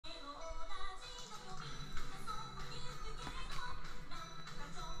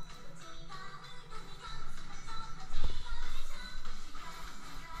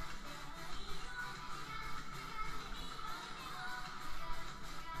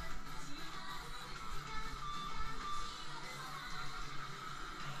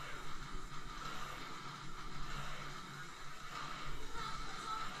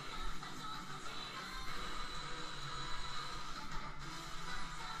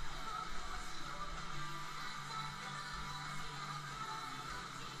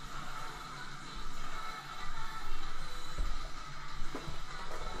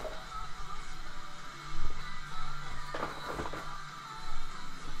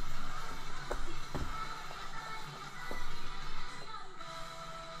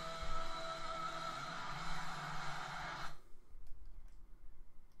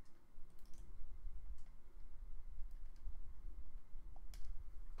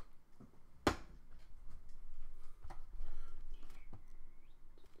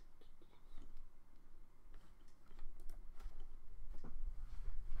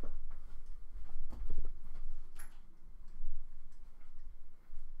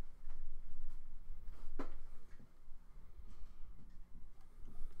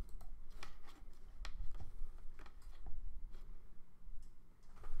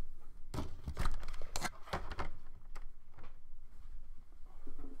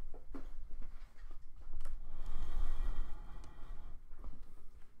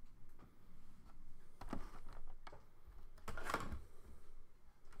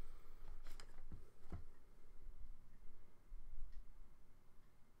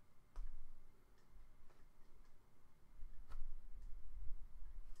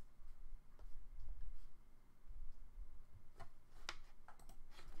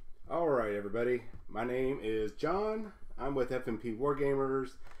everybody. My name is John. I'm with FMP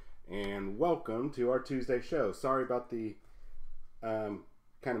Wargamers, and welcome to our Tuesday show. Sorry about the kind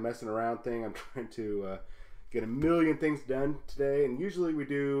of messing around thing. I'm trying to get a million things done today, and usually we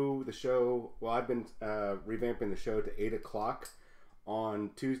do the show. Well, I've been revamping the show to 8 o'clock on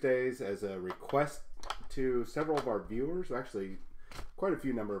Tuesdays as a request to several of our viewers, actually quite a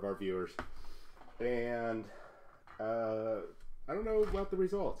few number of our viewers, and I don't know about the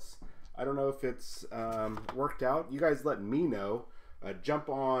results. I don't know if it's worked out. You guys let me know. Jump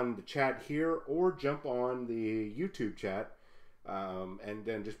on the chat here or jump on the YouTube chat and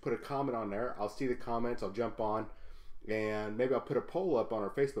then just put a comment on there. I'll see the comments. I'll jump on, and maybe I'll put a poll up on our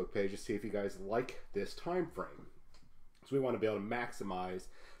Facebook page to see if you guys like this time frame. So we want to be able to maximize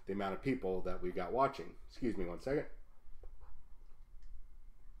the amount of people that we got watching. Excuse me one second.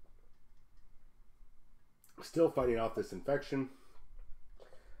 Still fighting off this infection.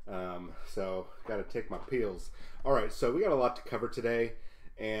 So got to take my pills. All right, so we got a lot to cover today,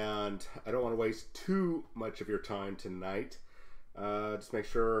 and I don't want to waste too much of your time tonight. Just make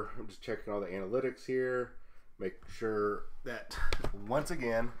sure I'm just checking all the analytics here. Make sure that once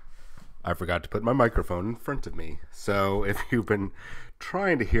again, I forgot to put my microphone in front of me. So if you've been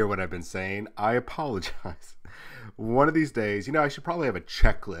trying to hear what I've been saying, I apologize. One of these days, I should probably have a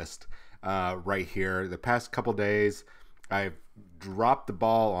checklist right here. The past couple days, I've dropped the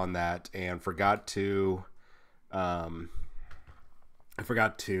ball on that and forgot to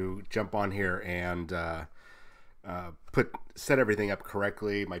jump on here and set everything up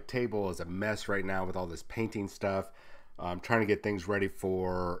correctly. My table is a mess right now with all this painting stuff. I'm trying to get things ready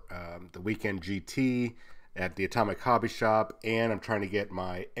for the weekend GT at the Atomic Hobby Shop, and I'm trying to get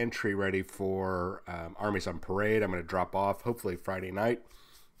my entry ready for Armies on Parade. I'm going to drop off hopefully Friday night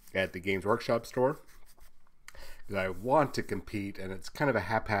at the Games Workshop store. I want to compete, and it's kind of a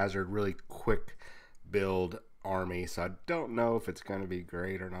haphazard, really quick build army, so I don't know if it's going to be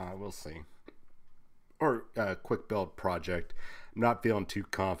great or not. We'll see. Or a quick build project. I'm not feeling too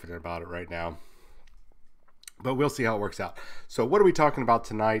confident about it right now, but we'll see how it works out. So what are we talking about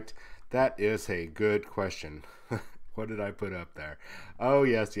tonight? That is a good question. What did I put up there? Oh,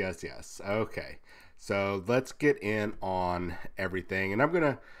 yes. Okay, so let's get in on everything, and I'm going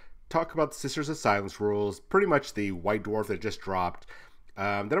to talk about the Sisters of Silence rules, pretty much the White Dwarf that just dropped. Then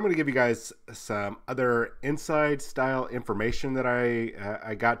I'm going to give you guys some other inside style information that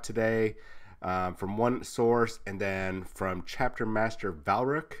I got today from one source, and then from Chapter Master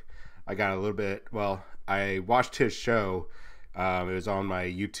Valric. I got a little bit, well, I watched his show. It was on my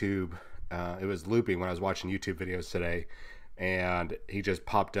YouTube. It was looping when I was watching YouTube videos today, and he just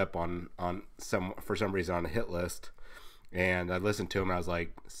popped up for some reason on a hit list. And I listened to him, and I was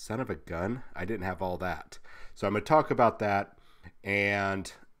like, son of a gun, I didn't have all that. So I'm going to talk about that,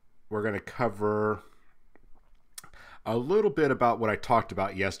 and we're going to cover a little bit about what I talked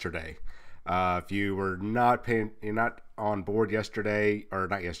about yesterday. If you were you're not on board yesterday, or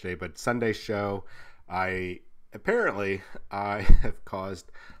not yesterday, but Sunday's show, I have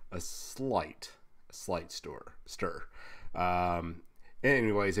caused a slight stir.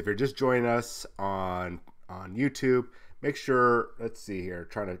 Anyways, if you're just joining us on YouTube, make sure, let's see here,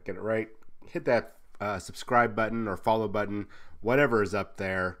 trying to get it right, hit that subscribe button or follow button, whatever is up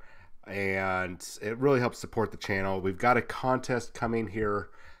there, and it really helps support the channel. We've got a contest coming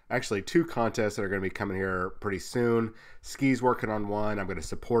here, actually two contests that are going to be coming here pretty soon. Ski's working on one. I'm going to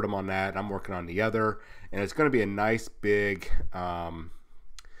support him on that. I'm working on the other, and it's going to be a nice big,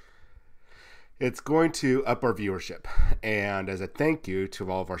 it's going to up our viewership, and as a thank you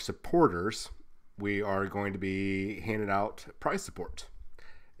to all of our supporters, we are going to be handing out prize support.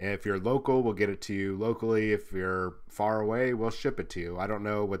 If you're local, we'll get it to you locally. If you're far away, we'll ship it to you. I don't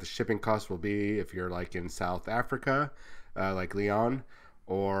know what the shipping cost will be if you're like in South Africa, like Leon,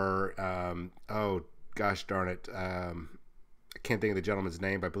 or, oh gosh darn it, I can't think of the gentleman's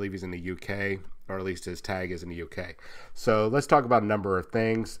name, but I believe he's in the UK, or at least his tag is in the UK. So let's talk about a number of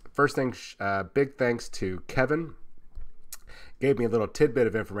things. First thing, big thanks to Kevin. Gave me a little tidbit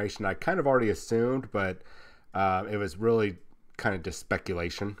of information I kind of already assumed, but it was really kind of just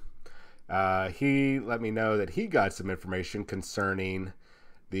speculation. He let me know that he got some information concerning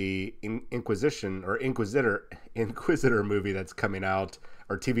the Inquisition or Inquisitor movie that's coming out,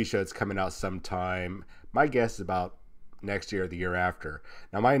 or TV show that's coming out sometime. My guess is about next year or the year after.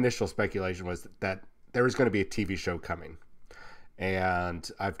 Now, my initial speculation was that there was going to be a TV show coming, and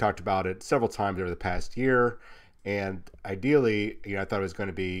I've talked about it several times over the past year. And ideally, I thought it was going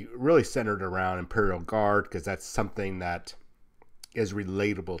to be really centered around Imperial Guard, because that's something that is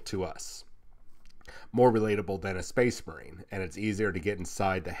relatable to us. More relatable than a Space Marine. And it's easier to get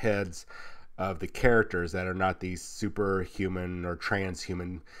inside the heads of the characters that are not these superhuman or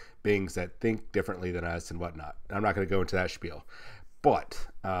transhuman beings that think differently than us and whatnot. I'm not going to go into that spiel, but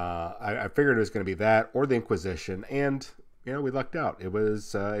I figured it was going to be that or the Inquisition, and we lucked out. It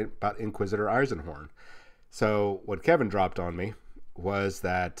was about Inquisitor Eisenhorn. So what Kevin dropped on me was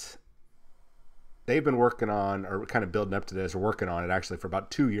that they've been working on, or kind of building up to this, or working on it actually for about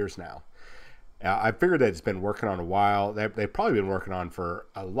 2 years now. I figured that it's been working on a while. They've probably been working on for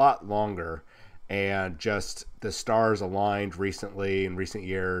a lot longer, and just the stars aligned recently in recent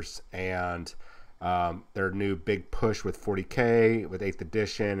years, and their new big push with 40K, with 8th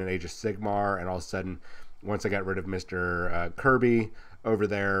edition and Age of Sigmar, and all of a sudden, once I got rid of Mr. Kirby over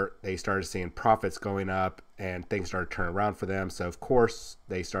there, they started seeing profits going up, and things started turning around for them. So of course,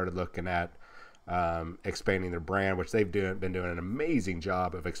 they started looking at expanding their brand, which they've been doing an amazing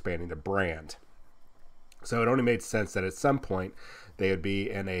job of expanding their brand. So it only made sense that at some point they would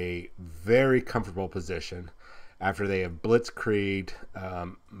be in a very comfortable position after they have blitzkrieged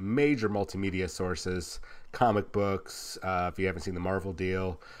major multimedia sources, comic books, if you haven't seen the Marvel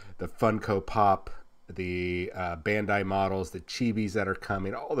deal, the Funko Pop, the Bandai models, the chibis that are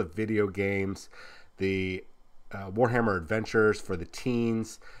coming, all the video games, the Warhammer Adventures for the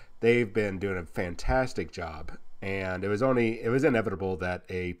teens. They've been doing a fantastic job, and it was inevitable that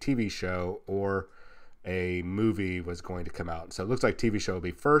a TV show or a movie was going to come out. So it looks like TV show will be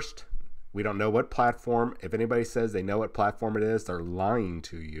first. We don't know what platform. If anybody says they know what platform it is, they're lying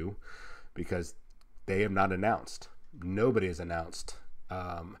to you, because they have not announced. Nobody has announced.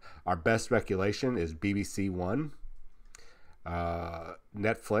 Our best speculation is BBC One,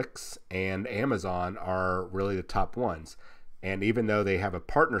 Netflix, and Amazon are really the top ones. And even though they have a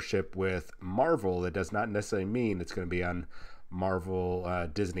partnership with Marvel, it does not necessarily mean it's going to be on Marvel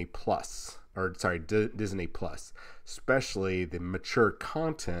Disney Plus. Disney Plus, especially the mature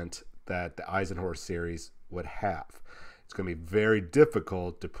content that the Eisenhorn series would have. It's going to be very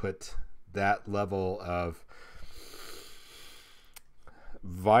difficult to put that level of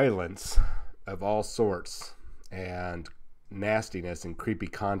violence of all sorts and nastiness and creepy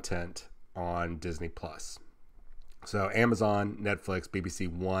content on Disney Plus. So Amazon, Netflix, BBC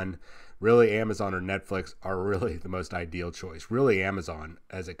One, really Amazon or Netflix are really the most ideal choice. Really Amazon,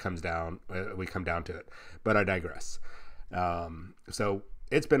 as it comes down, we come down to it. But I digress. So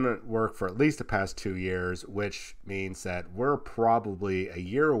it's been at work for at least the past 2 years, which means that we're probably a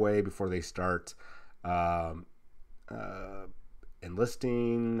year away before they start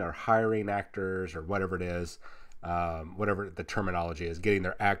enlisting or hiring actors or whatever it is, whatever the terminology is, getting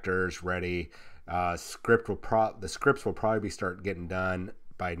their actors ready. The scripts will probably start getting done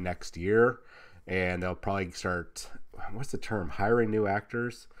by next year, and they'll probably start, what's the term, hiring new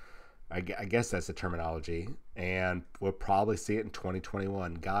actors. I guess that's the terminology, and we'll probably see it in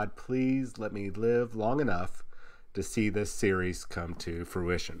 2021. God, please let me live long enough to see this series come to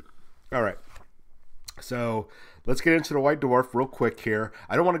fruition. All right. So let's get into the White Dwarf real quick here.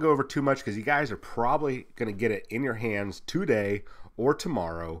 I don't want to go over too much because you guys are probably going to get it in your hands today or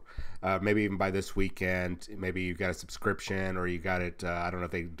tomorrow, maybe even by this weekend. Maybe you got a subscription, or you got it, I don't know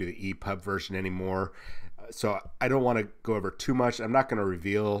if they do the EPUB version anymore. So I don't want to go over too much. I'm not going to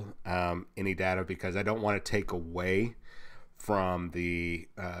reveal any data because I don't want to take away from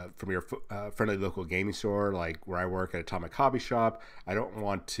your friendly local gaming store, like where I work at Atomic Hobby Shop. I don't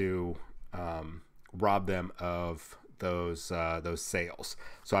want to rob them of those sales.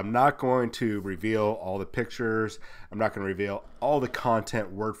 So I'm not going to reveal all the pictures. I'm not going to reveal all the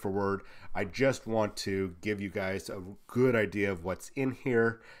content word for word. I just want to give you guys a good idea of what's in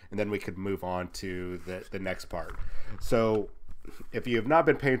here, and then we could move on to the next part. So if you have not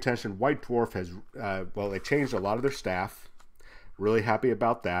been paying attention, White Dwarf has, they changed a lot of their staff. Really happy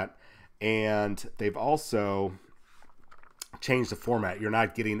about that. And they've also changed the format. You're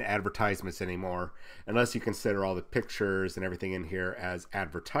not getting advertisements anymore, unless you consider all the pictures and everything in here as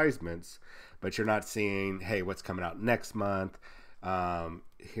advertisements, but you're not seeing, hey, what's coming out next month?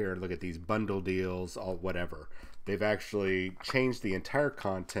 Here, look at these bundle deals, all whatever. They've actually changed the entire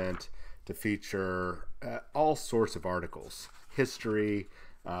content to feature all sorts of articles, history,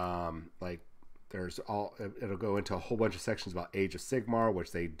 like it'll go into a whole bunch of sections about Age of Sigmar,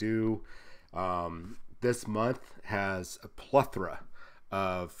 which they do. This month has a plethora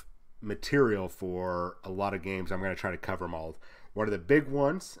of material for a lot of games. I'm going to try to cover them all. One of the big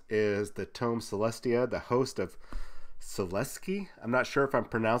ones is the Tome Celestia, the host of Selesky. I'm not sure if I'm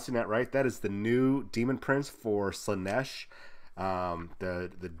pronouncing that right. That is the new Demon Prince for Slaanesh,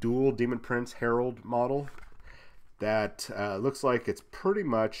 the dual Demon Prince Herald model. That looks like it's pretty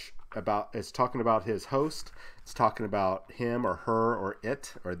much it's talking about his host. It's talking about him or her or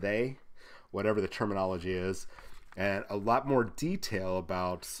it or they, whatever the terminology is, and a lot more detail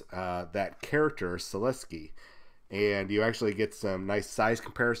about that character, Selesky. And you actually get some nice size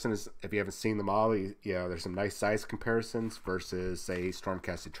comparisons. If you haven't seen the model, there's some nice size comparisons versus, say,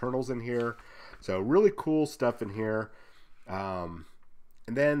 Stormcast Eternals in here. So really cool stuff in here. And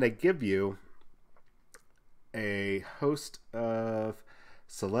then they give you a host of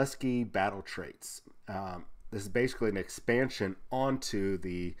Selesky battle traits. This is basically an expansion onto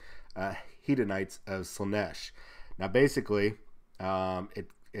the Hedonites of Slaanesh. Now, basically,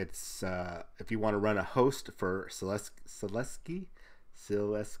 it's if you want to run a host for Selesky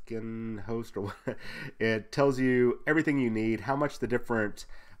host, or what, it tells you everything you need, how much the different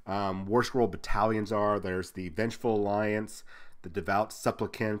War Scroll battalions are. There's the Vengeful Alliance, the Devout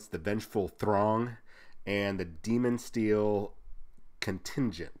Supplicants, the Vengeful Throng, and the Demon Steel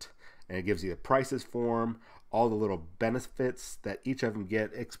Contingent. And it gives you the prices for them, all the little benefits that each of them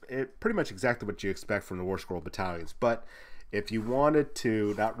get. Pretty much exactly what you expect from the War Scroll battalions. But if you wanted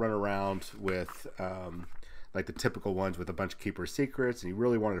to not run around with like the typical ones with a bunch of Keeper Secrets, and you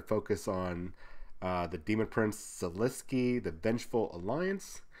really wanted to focus on the Demon Prince Selesky, the Vengeful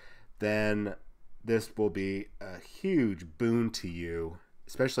Alliance, then this will be a huge boon to you,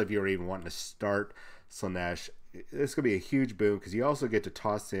 especially if you're even wanting to start Slaanesh. This could be a huge boon because you also get to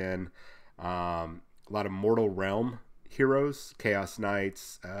toss in a lot of Mortal Realm heroes, Chaos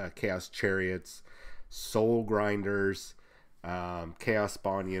Knights, Chaos Chariots, Soul Grinders, Chaos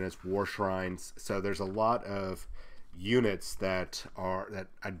Spawn units, War Shrines. So there's a lot of units that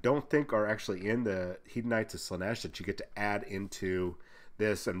I don't think are actually in the Hedonites of Slaanesh that you get to add into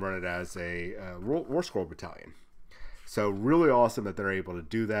this and run it as a War Scroll battalion. So really awesome that they're able to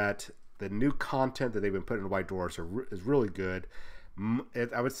do that. The new content that they've been putting in White Dwarfs is really good.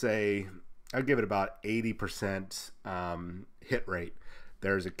 I would say I'd give it about 80% hit rate.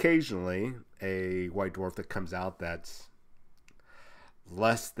 There's occasionally a White Dwarf that comes out that's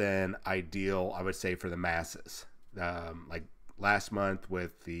less than ideal, I would say, for the masses. Like last month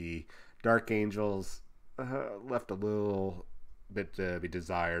with the Dark Angels, left a little bit to be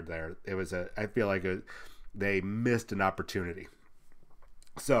desired there. I feel like they missed an opportunity.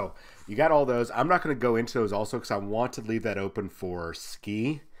 So you got all those. I'm not going to go into those also because I want to leave that open for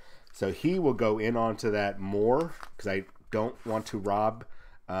Ski. So he will go in onto that more because I don't want to rob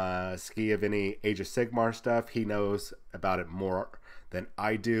Ski of any Age of Sigmar stuff. He knows about it more than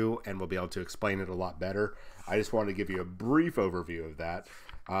I do and will be able to explain it a lot better. I just wanted to give you a brief overview of that.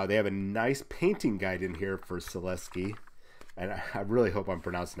 They have a nice painting guide in here for Selesky, and I really hope I'm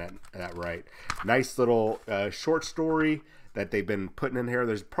pronouncing that right. Nice little short story that they've been putting in here.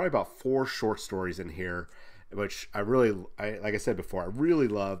 There's probably about 4 short stories in here, which like I said before, I really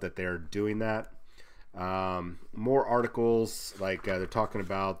love that they're doing that. More articles, like they're talking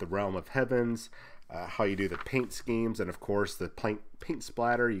about the Realm of Heavens, how you do the paint schemes, and of course the paint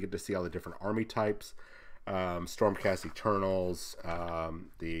splatter. You get to see all the different army types. Stormcast Eternals,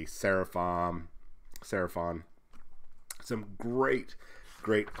 the Seraphon. Some great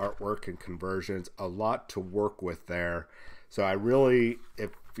artwork and conversions. A lot to work with there. So if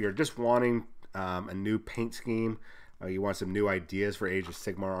you're just wanting a new paint scheme, you want some new ideas for Age of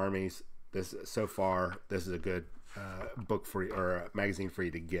Sigmar armies, this is a good book for you, or a magazine for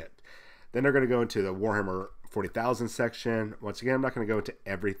you to get. Then they're going to go into the Warhammer 40,000 section. Once again, I'm not going to go into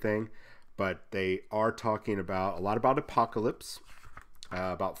everything, but they are talking a lot about Apocalypse,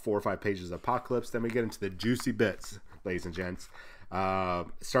 about 4 or 5 pages of Apocalypse. Then we get into the juicy bits, ladies and gents. It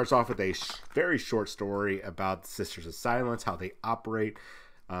starts off with a very short story about the Sisters of Silence, how they operate,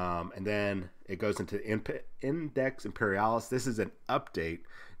 and then it goes into Index Imperialis. This is an update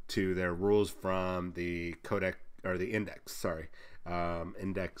to their rules from the Codex, or the Index, sorry.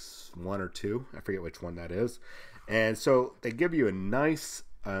 Index 1 or 2, I forget which one that is. And so they give you a nice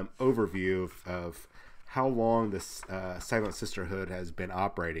overview of how long this Silent Sisterhood has been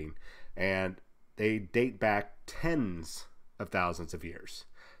operating, and they date back tens of thousands of years.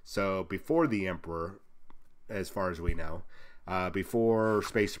 So before the Emperor, as far as we know, before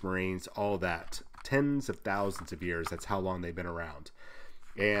Space Marines, all that, tens of thousands of years. That's how long they've been around.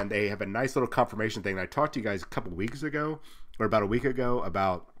 And they have a nice little confirmation thing. I talked to you guys a couple weeks ago, or about a week ago,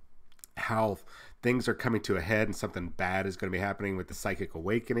 about how things are coming to a head and something bad is going to be happening with the Psychic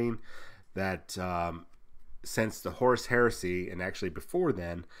Awakening. That since the Horus Heresy, and actually before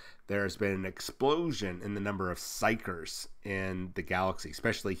then, there's been an explosion in the number of psychers in the galaxy,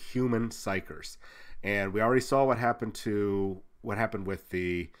 especially human psychers. And we already saw what happened with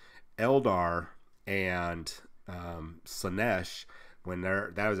the Eldar and Slaanesh, when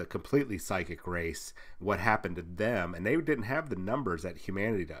that was a completely psychic race. What happened to them, and they didn't have the numbers that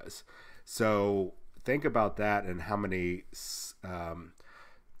humanity does. So think about that and how many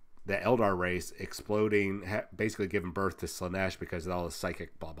the Eldar race exploding, basically giving birth to Slanesh because of all the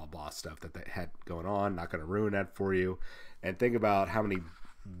psychic blah blah blah stuff that they had going on. Not going to ruin that for you. And think about how many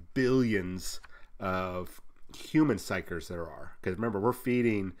billions of human psychers there are. Because remember, we're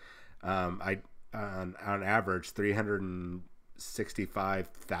feeding on average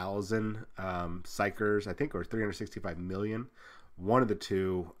 365,000 psychers, I think, or 365 million. One of the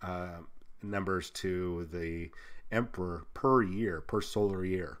two numbers to the Emperor per year, per solar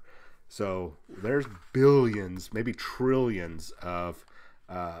year. So there's billions, maybe trillions of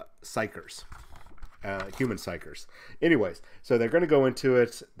psychers, human psychers. Anyways, so they're going to go into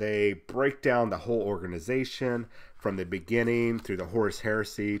it. They break down the whole organization from the beginning through the Horus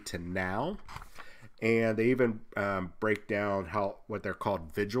Heresy to now. And they even break down what they're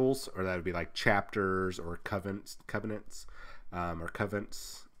called vigils, or that would be like chapters or covenants,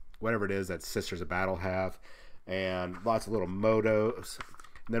 whatever it is that Sisters of Battle have. And lots of little motos.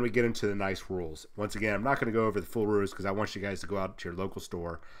 And then we get into the nice rules. Once again, I'm not going to go over the full rules because I want you guys to go out to your local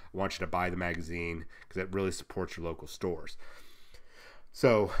store. I want you to buy the magazine because it really supports your local stores.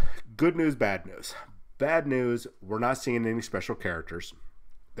 So, good news, bad news. Bad news, we're not seeing any special characters.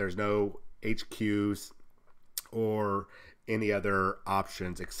 There's no HQs or any other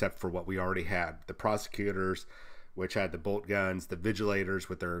options except for what we already had. The prosecutors, which had the bolt guns, the vigilators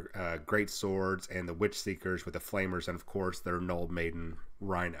with their great swords, and the witch seekers with the flamers, and of course their null maiden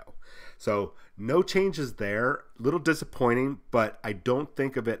rhino. So no changes there. Little disappointing, but I don't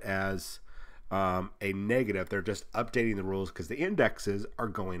think of it as a negative. They're just updating the rules because the indexes are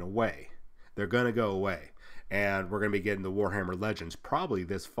going away. They're going to go away, and we're going to be getting the Warhammer Legends probably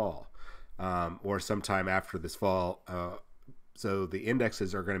this fall, or sometime after this fall. So the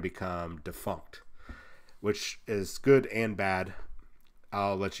indexes are going to become defunct, which is good and bad.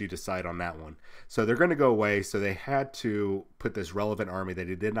 I'll let you decide on that one. So they're going to go away. So they had to put this relevant army that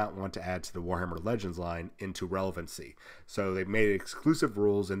they did not want to add to the Warhammer Legends line into relevancy. So they made exclusive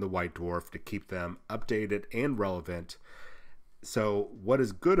rules in the White Dwarf to keep them updated and relevant. So what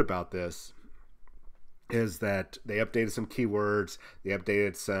is good about this is that they updated some keywords. They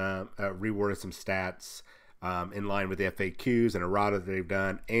updated some, reworded some stats, in line with the FAQs and errata that they've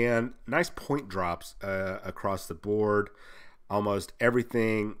done, and nice point drops across the board. Almost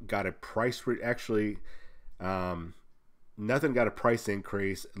everything got a price nothing got a price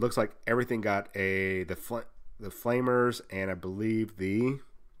increase. It looks like everything got the flamers and I believe the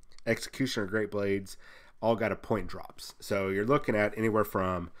executioner great blades all got a point drops. So you're looking at anywhere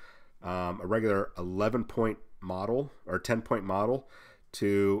from a regular 11 point model or 10 point model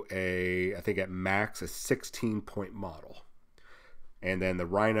to I think at max a 16 point model. And then the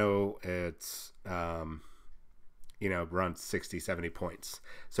Rhino, it's runs 60, 70 points.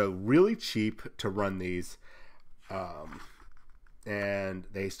 So really cheap to run these. And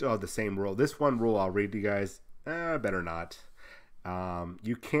they still have the same rule. This one rule I'll read to you guys. Better not.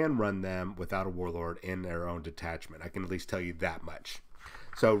 You can run them without a warlord in their own detachment. I can at least tell you that much.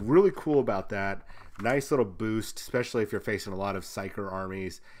 So really cool about that. Nice little boost, especially if you're facing a lot of Psyker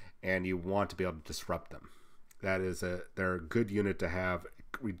armies and you want to be able to disrupt them. They're a good unit to have,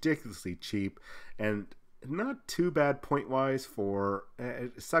 ridiculously cheap, and not too bad point wise.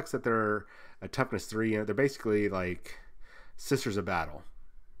 It sucks that they're a toughness 3. They're basically like Sisters of Battle,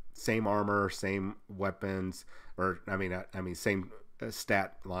 same armor, same weapons, or same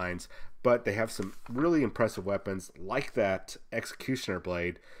stat lines, but they have some really impressive weapons like that Executioner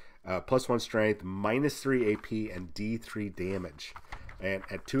blade, +1 strength, -3 AP, and D3 damage, and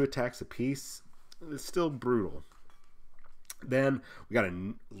at 2 attacks apiece. It's still brutal. Then we got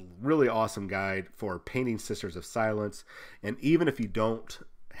a really awesome guide for painting Sisters of Silence, and even if you don't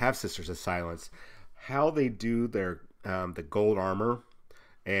have Sisters of Silence, how they do their the gold armor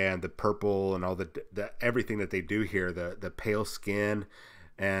and the purple and all the everything that they do here, the pale skin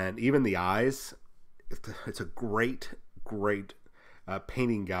and even the eyes. It's a great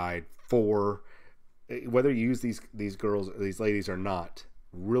painting guide for whether you use these ladies or not.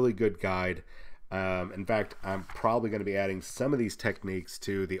 Really good guide. In fact, I'm probably going to be adding some of these techniques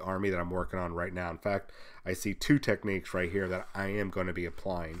to the army that I'm working on right now. In fact, I see 2 techniques right here that I am going to be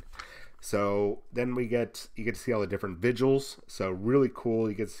applying. So then you get to see all the different vigils. So really cool.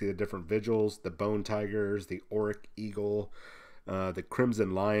 You get to see the different vigils, the Bone Tigers, the Auric Eagle, the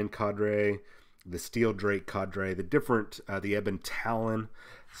Crimson Lion cadre, the Steel Drake cadre, the Ebon Talon.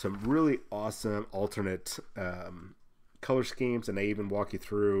 Some really awesome alternate color schemes, and they even walk you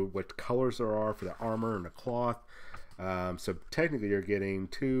through what colors there are for the armor and the cloth. So technically you're getting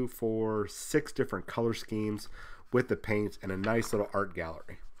 2, 4, 6 different color schemes with the paints and a nice little art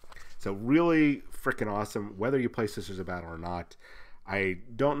gallery. So really freaking awesome, whether you play Sisters of Battle or not. I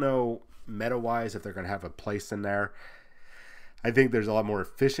don't know meta-wise if they're going to have a place in there. I think there's a lot more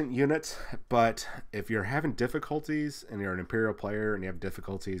efficient units, but if you're having difficulties and you're an Imperial player and you have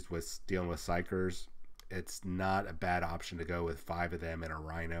difficulties with dealing with Psychers, it's not a bad option to go with 5 of them in a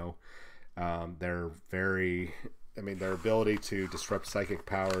Rhino. They're very, I mean, their ability to disrupt psychic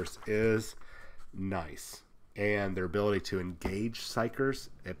powers is nice. And their ability to engage Psychers,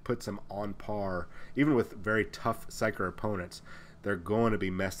 it puts them on par. Even with very tough Psyker opponents, they're going to be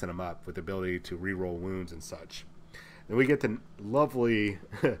messing them up with the ability to reroll wounds and such. And we get the lovely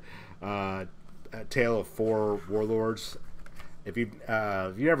tale of 4 warlords. If you've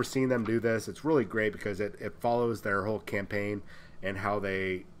never seen them do this, it's really great because it follows their whole campaign and how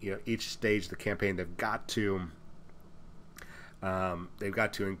they, each stage of the campaign, they've got to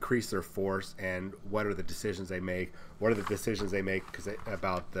increase their force, and what are the decisions they make? What are the decisions they make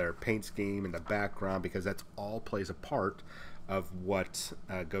about their paint scheme and the background? Because that's all plays a part of what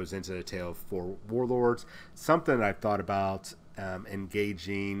goes into the tale of 4 warlords. Something I've thought about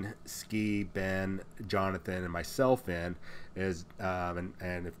engaging Ski, Ben, Jonathan, and myself in is, and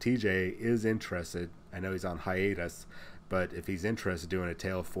if TJ is interested, I know he's on hiatus, but if he's interested, doing a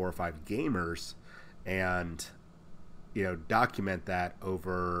tale of 4 or 5 gamers, and document that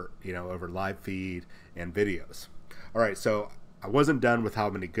over live feed and videos. All right, so I wasn't done with how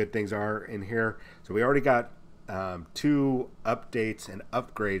many good things are in here. So we already got 2 updates and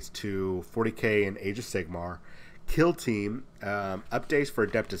upgrades to 40k and Age of Sigmar. Kill Team updates for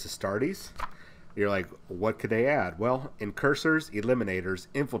Adeptus Astartes. You're like, what could they add? Well, Incursors, Eliminators,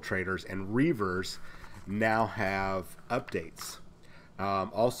 Infiltrators, and Reavers now have updates.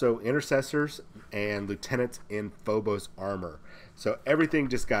 Also, Intercessors and Lieutenants in Phobos armor. So everything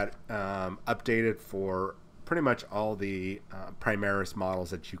just got updated for pretty much all the Primaris models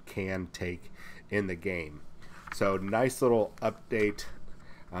that you can take in the game. So nice little update.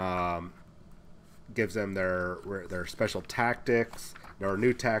 Gives them their special tactics. There are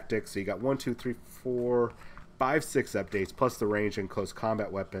new tactics. So you got 1, 2, 3, 4, 5, 6 updates, plus the range and close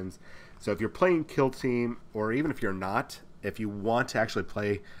combat weapons. So if you're playing Kill Team, or even if you're not, if you want to actually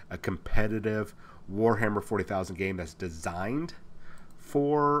play a competitive Warhammer 40,000 game that's designed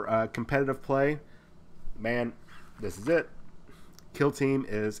for competitive play, man, this is it. Kill Team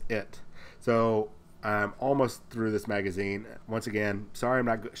is it. So I'm almost through this magazine. Once again, sorry I'm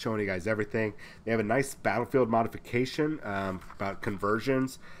not showing you guys everything. They have a nice battlefield modification about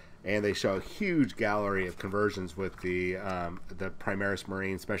conversions, and they show a huge gallery of conversions with the Primaris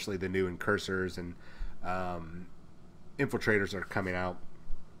Marine, especially the new Incursors and Infiltrators are coming out.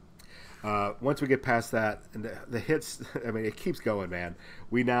 Once we get past that, and the hits, I mean, it keeps going, man.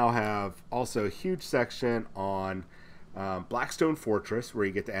 We now have also a huge section on Blackstone Fortress, where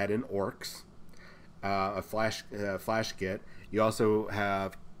you get to add in orcs. A flash kit. You also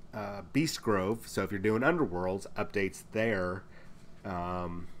have Beast Grove, so if you're doing Underworlds, updates there.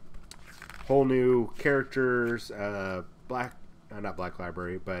 Whole new characters, not Black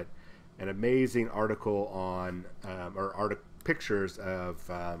Library, but an amazing article on, pictures of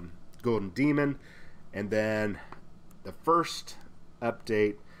Golden Demon, and then the first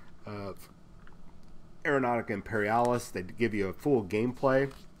update of Aeronautica Imperialis. They give you a full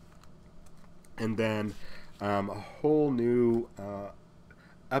gameplay. And then a whole new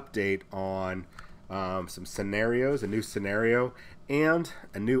update on some scenarios, a new scenario, and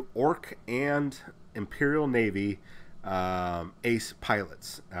a new Orc and Imperial Navy ace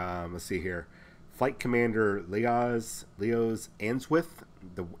pilots. Let's see here. Flight Commander Leos Answith,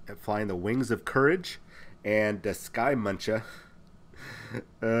 flying the Wings of Courage, and the Sky Muncha,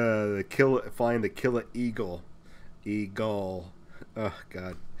 flying the Killer Eagle. Oh,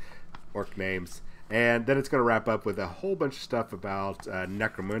 God. Orc names. And then it's going to wrap up with a whole bunch of stuff about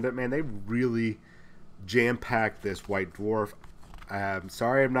Necromunda. Man, they really jam-packed this White Dwarf. I'm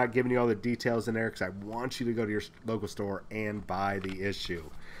sorry I'm not giving you all the details in there, because I want you to go to your local store and buy the issue.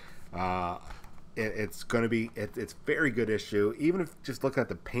 It's going to be, it's very good issue. Even if just looking at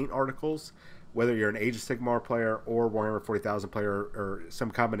the paint articles, whether you're an Age of Sigmar player or Warhammer 40,000 player or some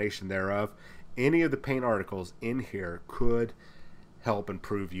combination thereof, any of the paint articles in here could help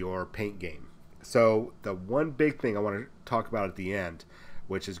improve your paint game. So the one big thing I want to talk about at the end,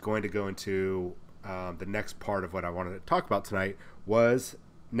 which is going to go into the next part of what I wanted to talk about tonight, was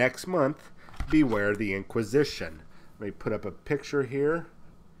next month, Beware the Inquisition. Let me put up a picture here.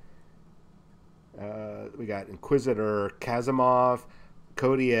 We got Inquisitor Kazimov,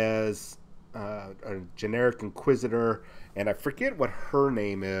 Codiez, a generic Inquisitor, and I forget what her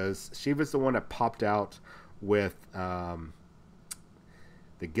name is. She was the one that popped out with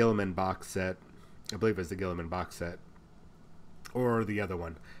the Gilliman box set. I believe it was the Gilliman box set. Or the other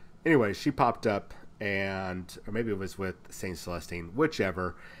one. Anyway, she popped up, and or maybe it was with Saint Celestine,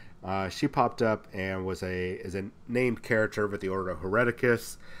 whichever. She popped up and was a named character with the Order of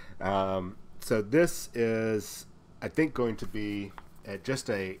Hereticus. So this is, I think, going to be just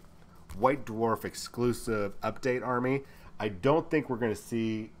a White Dwarf exclusive update army. I don't think we're going to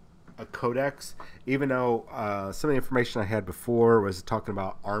see a codex, even though some of the information I had before was talking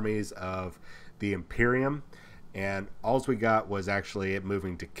about armies of the Imperium, and all we got was actually it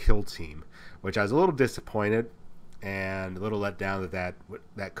moving to Kill Team, which I was a little disappointed and a little let down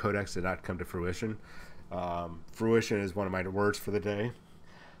that codex did not come to fruition. Fruition is one of my words for the day.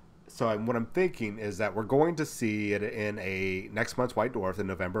 So what I'm thinking is that we're going to see it in a next month's White Dwarf, in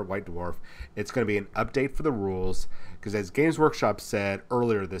November White Dwarf. It's going to be an update for the rules, because as Games Workshop said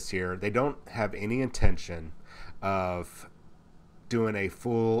earlier this year, they don't have any intention of doing a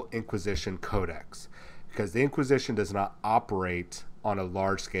full Inquisition codex, because the Inquisition does not operate on a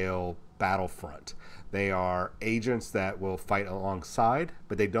large-scale battlefront. They are agents that will fight alongside,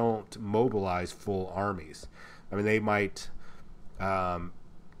 but they don't mobilize full armies. I mean, they might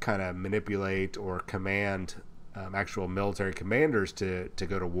kind of manipulate or command actual military commanders to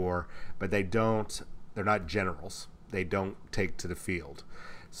go to war, but they're not generals. They don't take to the field.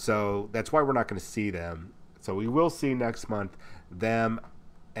 So that's why we're not going to see them. So we will see next month them,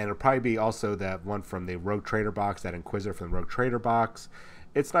 and it'll probably be also that one from the Rogue Trader box, that Inquisitor from the Rogue Trader box.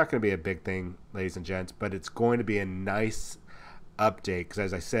 It's not going to be a big thing, ladies and gents, but it's going to be a nice update, because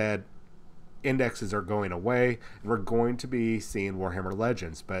as I said, indexes are going away, and we're going to be seeing Warhammer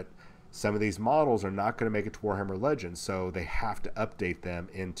Legends, but some of these models are not going to make it to Warhammer Legends, so they have to update them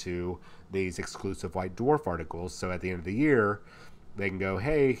into these exclusive White Dwarf articles, so at the end of the year they can go,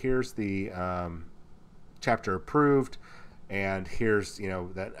 hey, here's the chapter approved, and here's, you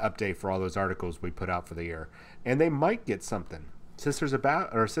know, that update for all those articles we put out for the year. And they might get something. Sisters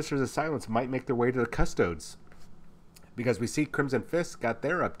of Silence might make their way to the Custodes, because we see Crimson Fist got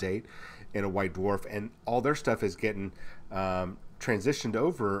their update in a White Dwarf, and all their stuff is getting transitioned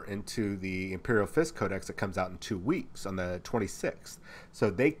over into the Imperial Fist Codex that comes out in 2 weeks on the 26th. So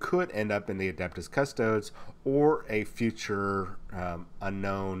they could end up in the Adeptus Custodes or a future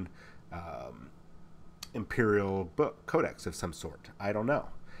unknown Imperial book codex of some sort. I don't know.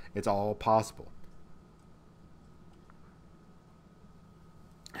 It's all possible.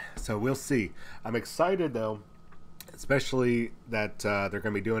 So we'll see. I'm excited though, especially that they're going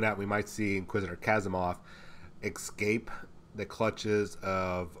to be doing that. We might see Inquisitor Kazimov escape the clutches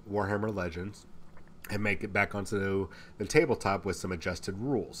of Warhammer Legends and make it back onto the tabletop with some adjusted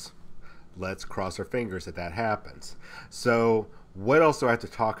rules. Let's cross our fingers that that happens. So what else do I have to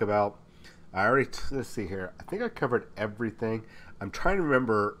talk about? Let's see here. I think I covered everything. I'm trying to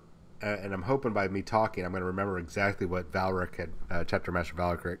remember, and I'm hoping by me talking, I'm going to remember exactly what Valric had, Chapter Master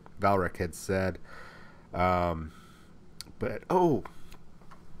Valric had said. But, oh,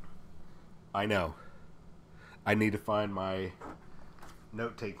 I know. I need to find my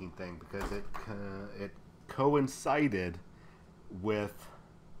note-taking thing, because it coincided with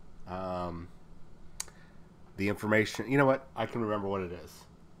the information. You know what? I can remember what it is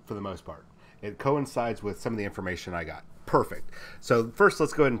for the most part. It coincides with some of the information I got. Perfect. So first,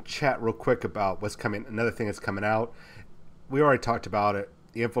 let's go ahead and chat real quick about what's coming. Another thing that's coming out. We already talked about it.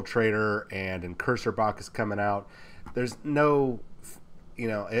 The Infiltrator and Incursor box is coming out. There's no, you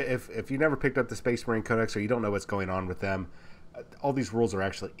know, if you never picked up the Space Marine Codex, or you don't know what's going on with them, all these rules are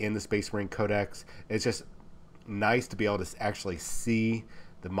actually in the Space Marine Codex. It's just nice to be able to actually see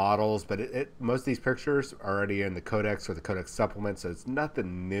the models, but most of these pictures are already in the Codex or the Codex supplement, so it's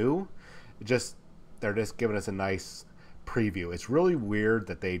nothing new. They're just giving us a nice preview. It's really weird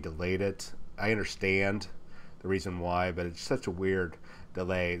that they delayed it. I understand the reason why, but it's such a weird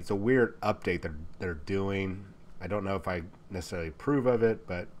delay. It's a weird update they're doing. I don't know if I necessarily approve of it,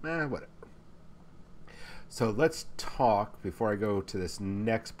 but whatever. So let's talk, before I go to this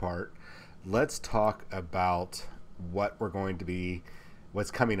next part, let's talk about what we're going to be,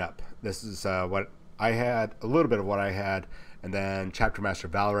 what's coming up. This is what I had, a little bit of what I had, and then Chapter Master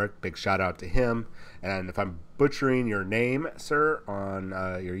Valric, big shout out to him. And if I'm butchering your name, sir, on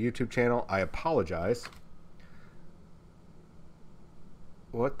your YouTube channel, I apologize.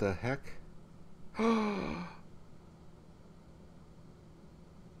 What the heck?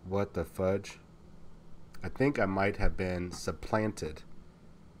 What the fudge? I think I might have been supplanted.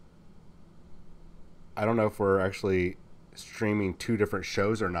 I don't know if we're actually streaming 2 different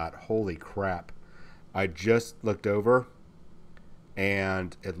shows or not. Holy crap. I just looked over,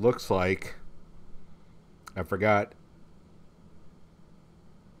 and it looks like I forgot.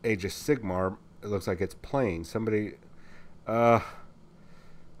 Age of Sigmar, it looks like it's playing. Somebody,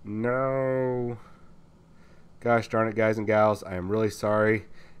 no. Gosh darn it, guys and gals. I am really sorry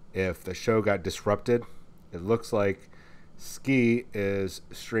if the show got disrupted. It looks like Ski is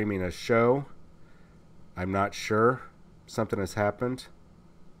streaming a show. I'm not sure. Something has happened.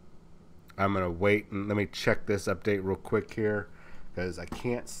 I'm going to wait and let me check this update real quick here because I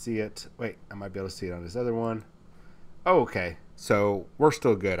can't see it. Wait, I might be able to see it on this other one. Oh, okay. So we're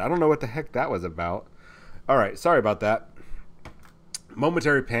still good. I don't know what the heck that was about. All right. Sorry about that.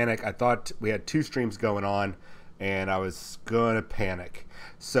 Momentary panic. I thought we had 2 streams going on and I was going to panic.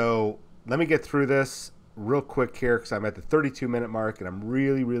 So let me get through this real quick here because I'm at the 32-minute mark and I'm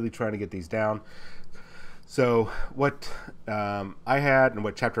really trying to get these down. So what I had and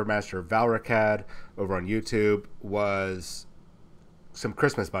what Chapter Master Valric had over on YouTube was some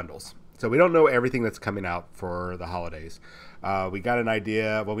Christmas bundles. So we don't know everything that's coming out for the holidays. We got an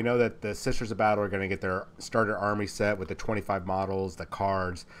idea. Well, we know that the Sisters of Battle are going to get their starter army set with the 25 models, the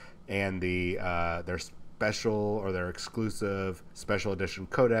cards, and the their special or their exclusive special edition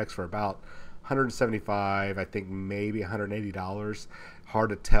codex for about $175, I think maybe $180. Hard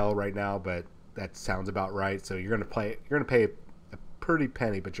to tell right now, but that sounds about right. So you're going to pay a pretty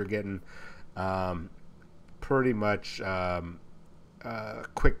penny, but you're getting pretty much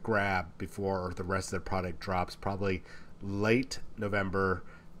quick grab before the rest of the product drops, probably late November,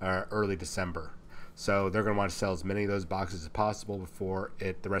 early December. So they're going to want to sell as many of those boxes as possible before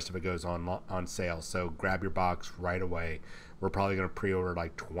the rest of it goes on sale. So grab your box right away. We're probably going to pre-order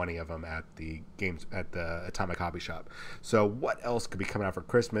like 20 of them at the Atomic Hobby Shop. So what else could be coming out for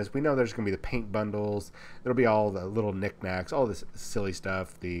Christmas? We know there's going to be the paint bundles. There'll be all the little knickknacks, all this silly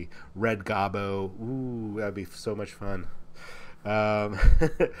stuff. The red gobbo. Ooh, that'd be so much fun.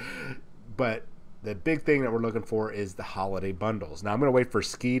 But the big thing that we're looking for is the holiday bundles. Now I'm going to wait for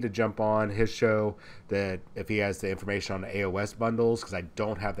Ski to jump on his show that if he has the information on the AOS bundles, because I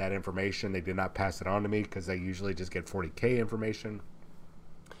don't have that information. They did not pass it on to me because I usually just get 40K information.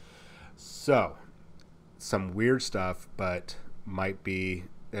 So some weird stuff, but might be,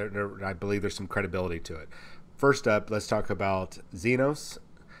 I believe there's some credibility to it. First up, let's talk about Xenos.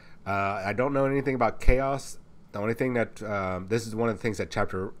 I don't know anything about Chaos. The only thing that, this is one of the things that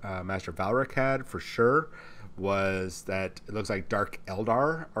Chapter Master Valric had for sure, was that it looks like Dark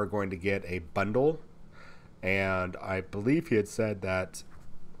Eldar are going to get a bundle. And I believe he had said that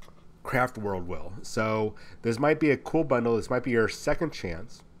Craft World will. So this might be a cool bundle. This might be your second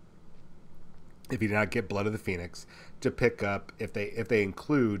chance, if you did not get Blood of the Phoenix, to pick up, if they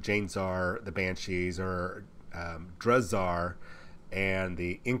include Jane Czar, the Banshees, or Drazar, and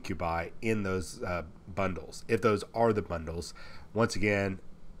the Incubi in those bundles. If those are the bundles, once again,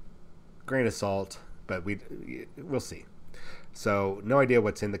 grain of salt, but we'll see. So no idea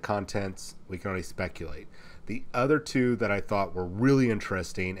what's in the contents. We can only speculate. The other 2 that I thought were really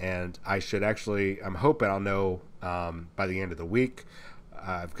interesting, and I'm hoping I'll know by the end of the week.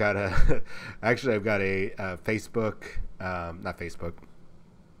 I've got a Facebook, not Facebook,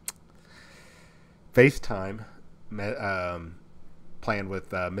 FaceTime planned with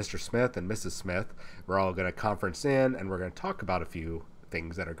Mr. Smith and Mrs. Smith. We're all going to conference in and we're going to talk about a few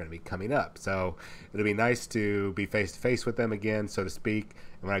things that are going to be coming up. So it'll be nice to be face to face with them again, so to speak.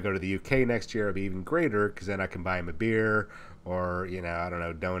 And when I go to the UK next year, it'll be even greater because then I can buy them a beer or, I don't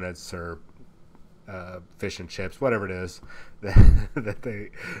know, donuts or fish and chips, whatever it is that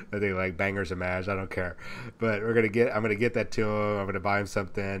they like, bangers and mash. I don't care, but I'm gonna get that to him. I'm gonna buy him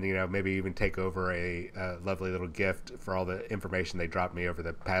something, maybe even take over a lovely little gift for all the information they dropped me over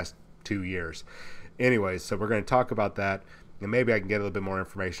the past 2 years. Anyways, so we're gonna talk about that, and maybe I can get a little bit more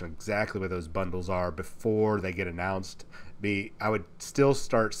information on exactly what those bundles are before they get announced. I would still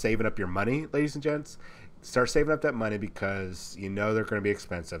start saving up your money, ladies and gents. Start saving up that money because they're going to be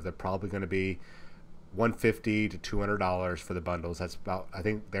expensive. They're probably going to be $150 to $200 for the bundles. That's about, I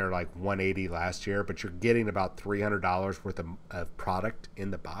think they're like $180 last year, but you're getting about $300 worth of product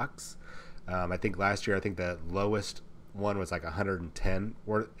in the box. I think last year, the lowest one was like 110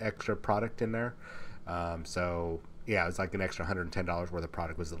 worth extra product in there. So yeah, it was like an extra $110 worth of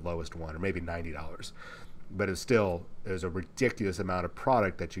product was the lowest one, or maybe $90. But it was a ridiculous amount of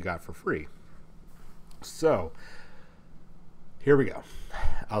product that you got for free. So here we go.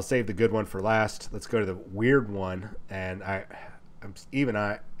 I'll save the good one for last. Let's go to the weird one. And I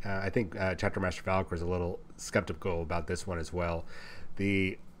think Chapter Master Valk was a little skeptical about this one as well.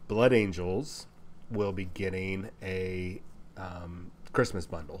 The Blood Angels will be getting a Christmas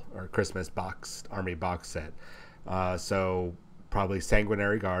bundle or Christmas army box set. So probably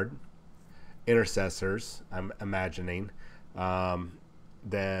Sanguinary Guard, Intercessors, I'm imagining,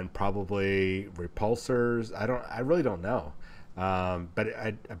 then probably repulsors. I really don't know. But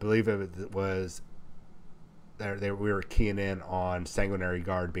I believe it was we were keying in on Sanguinary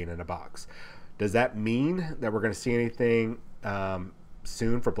Guard being in a box. Does that mean that we're going to see anything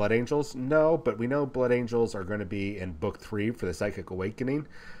soon for Blood Angels? No, but we know Blood Angels are going to be in book 3 for the Psychic Awakening.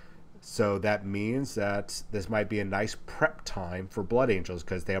 So that means that this might be a nice prep time for Blood Angels,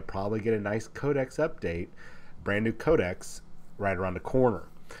 because they'll probably get a nice codex update, brand new codex, right around the corner.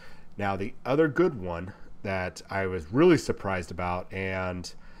 Now, the other good one that I was really surprised about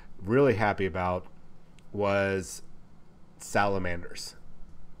and really happy about was Salamanders.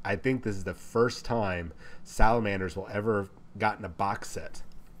 I think this is the first time Salamanders will ever have gotten a box set.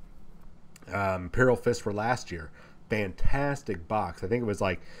 Imperial Fist for last year. Fantastic box. I think it was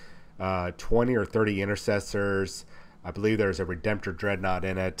like 20 or 30 intercessors. I believe there's a Redemptor Dreadnought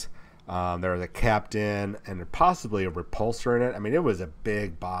in it. There was a captain and possibly a repulsor in it. I mean, it was a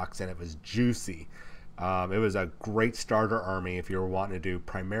big box and it was juicy. It was a great starter army if you were wanting to do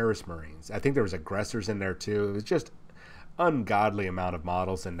Primaris Marines. I think there was aggressors in there too. It was just ungodly amount of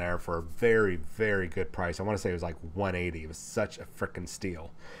models in there for a very, very good price. I want to say it was like 180. It was such a freaking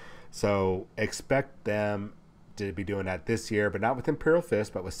steal. So expect them to be doing that this year, but not with Imperial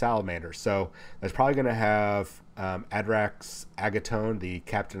Fist, but with Salamanders. So that's probably going to have Adrax Agatone, the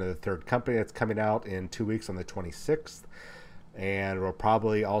captain of the 3rd Company, that's coming out in 2 weeks on the 26th. And it will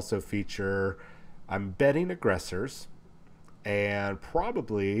probably also feature, I'm betting, aggressors, and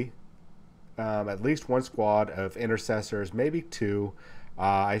probably at least 1 squad of intercessors, maybe 2.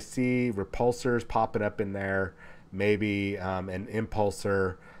 I see repulsors popping up in there, maybe an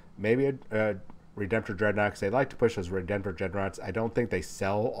impulsor, maybe a Redemptor Dreadnought, because they like to push those Redemptor Dreadnoughts. I don't think they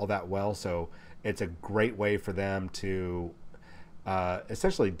sell all that well, so it's a great way for them to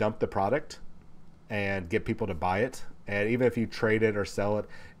essentially dump the product and get people to buy it. And even if you trade it or sell it,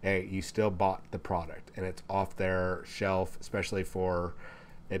 hey, you still bought the product, and it's off their shelf, especially for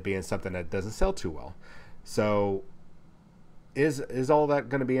it being something that doesn't sell too well. So is all that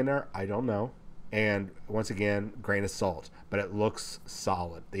going to be in there? I don't know. And once again, grain of salt, but it looks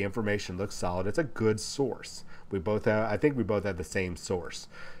solid. The information looks solid. It's a good source. I think we both have the same source.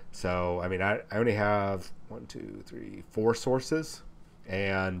 So, I mean, I only have 4 sources,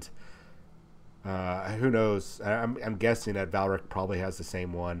 and who knows? I'm guessing that Valric probably has the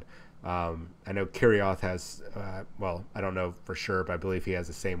same one. I know Kirioth has, well, I don't know for sure, but I believe he has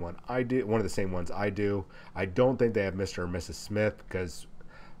the same one. One of the same ones I do. I don't think they have Mr. or Mrs. Smith, because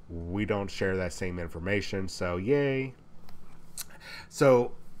we don't share that same information. So yay.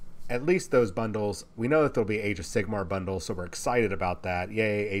 So at least those bundles, we know that there'll be Age of Sigmar bundles, so we're excited about that.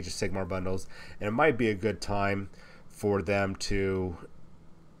 Yay, Age of Sigmar bundles. And it might be a good time for them to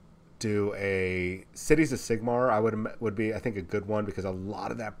do a Cities of Sigmar. Would be, I think, a good one, because a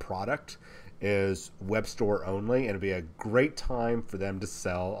lot of that product is web store only, and it'd be a great time for them to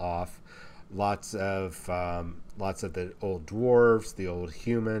sell off lots of the old dwarves, the old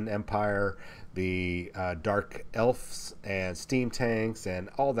human empire, the dark elves and steam tanks and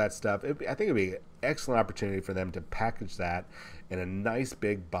all that stuff. I think it'd be an excellent opportunity for them to package that in a nice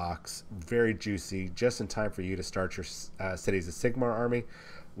big box, very juicy, just in time for you to start your Cities of Sigmar army.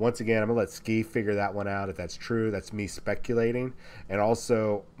 Once again, I'm going to let Ski figure that one out if that's true. That's me speculating. And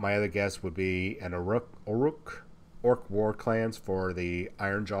also, my other guess would be an Orc War Clans for the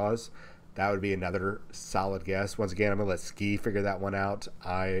Iron Jaws. That would be another solid guess. Once again, I'm going to let Ski figure that one out.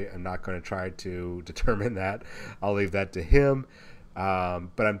 I am not going to try to determine that. I'll leave that to him.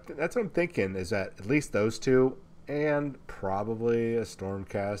 But that's what I'm thinking, is that at least those 2, and probably a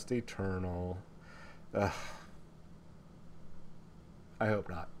Stormcast Eternal. Ugh. I hope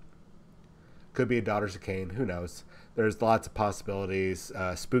not. Could be a Daughters of Cain. Who knows? There's lots of possibilities.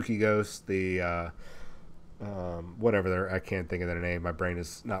 Spooky Ghost, the whatever I can't think of their name. My brain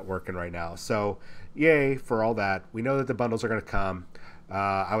is not working right now. So, yay for all that. We know that the bundles are going to come.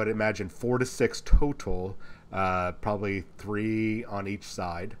 I would imagine 4 to 6 total, probably 3 on each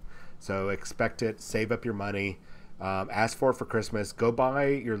side. So expect it. Save up your money. Ask for it for Christmas. Go buy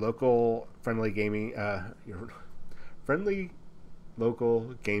your local friendly gaming, your friendly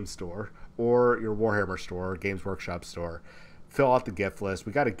local game store, or your Warhammer store, Games Workshop store. Fill out the gift list.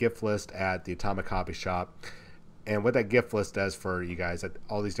 We got a gift list at the Atomic Hobby Shop, and what that gift list does for you guys at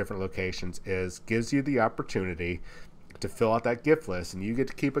all these different locations is gives you the opportunity to fill out that gift list, and you get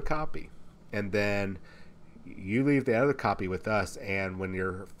to keep a copy, and then you leave the other copy with us. And when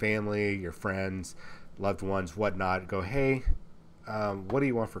your family, your friends, loved ones, whatnot, go, hey, what do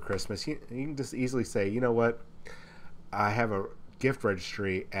you want for Christmas? You can just easily say, you know what, I have a gift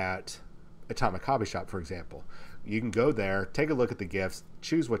registry at Atomic Hobby Shop, for example. you can go there, take a look at the gifts,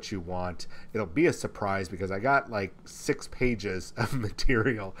 choose what you want. It'll be a surprise because I got like 6 pages of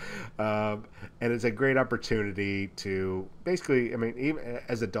material. And it's a great opportunity to basically, I mean, even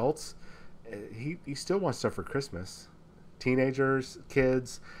as adults, he still wants stuff for Christmas. Teenagers,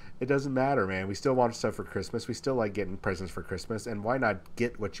 kids, it doesn't matter, man. We still want stuff for Christmas. We still like getting presents for Christmas. And why not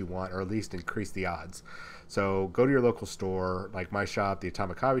get what you want, or at least increase the odds? So go to your local store, like my shop, the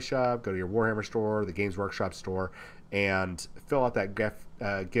Atomic Hobby Shop. Go to your Warhammer store, the Games Workshop store, and fill out that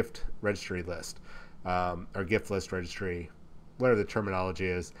gift registry list, or gift list registry, whatever the terminology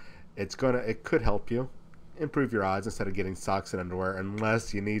is. It could help you improve your odds instead of getting socks and underwear,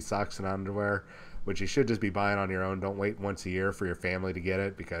 unless you need socks and underwear, which you should just be buying on your own. Don't wait once a year for your family to get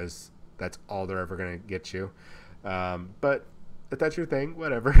it, because that's all they're ever going to get you. But if that's your thing,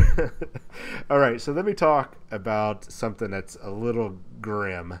 whatever. All right, so let me talk about something that's a little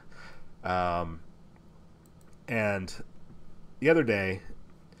grim. And the other day,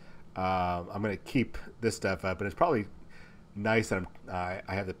 I'm going to keep this stuff up, and it's probably nice that I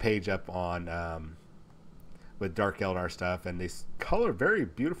have the page up on with Dark Eldar stuff, and these color very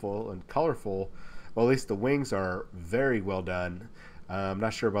beautiful and colorful. Well, at least the wings are very well done. I'm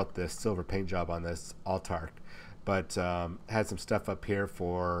not sure about the silver paint job on this Altark, but had some stuff up here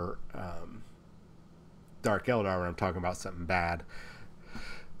for Dark Eldar when I'm talking about something bad.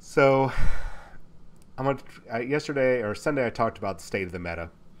 So yesterday or Sunday, I talked about the state of the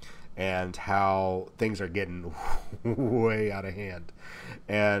meta and how things are getting way out of hand.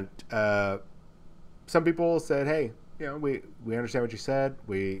 And some people said, hey, you know, we understand what you said.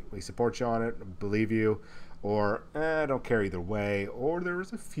 We support you on it, believe you, or I don't care either way. Or there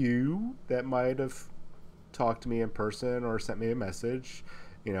was a few that might have talked to me in person or sent me a message,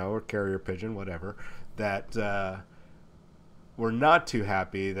 you know, or carrier pigeon, whatever, that were not too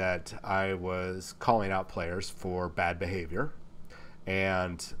happy that I was calling out players for bad behavior,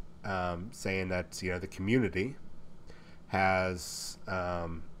 and saying that, you know, the community has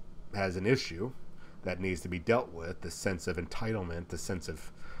an issue that needs to be dealt with, the sense of entitlement, the sense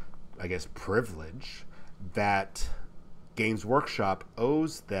of, I guess, privilege, that Games Workshop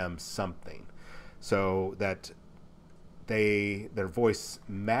owes them something, so that their voice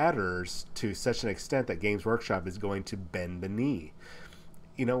matters to such an extent that Games Workshop is going to bend the knee.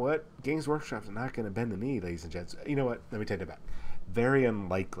 You know what? Games Workshop's not going to bend the knee, ladies and gents. You know what? Let me take that back. Very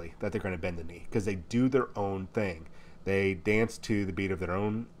unlikely that they're going to bend the knee, because they do their own thing. They dance to the beat of their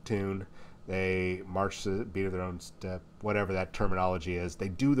own tune. They march to the beat of their own step, whatever that terminology is. They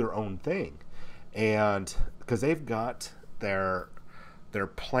do their own thing. And because they've got their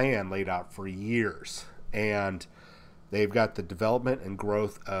plan laid out for years, and they've got the development and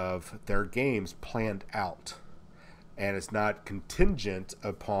growth of their games planned out. And it's not contingent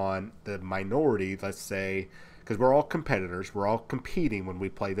upon the minority, let's say, because we're all competitors. We're all competing when we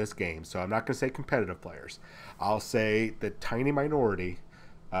play this game. So I'm not going to say competitive players. I'll say the tiny minority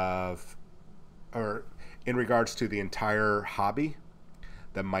of, or in regards to the entire hobby,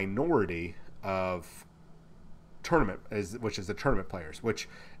 the minority of tournament, which is the tournament players, which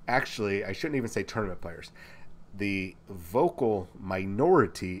actually, I shouldn't even say tournament players. The vocal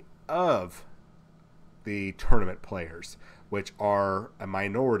minority of the tournament players, which are a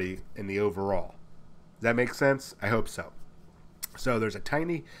minority in the overall. Does that make sense? I hope so. So there's a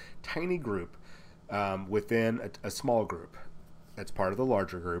tiny group within a small group that's part of the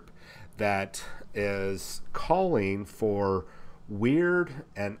larger group that is calling for weird,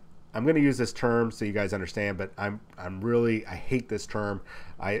 and I'm going to use this term so you guys understand, but I hate this term.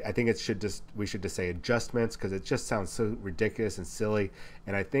 I think we should just say adjustments, because it just sounds so ridiculous and silly,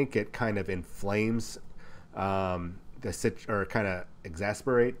 and I think it kind of inflames or kind of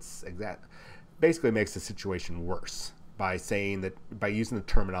basically makes the situation worse by saying that, by using the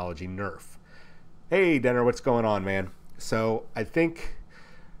terminology nerf. Hey, Denner, what's going on, man? So I think,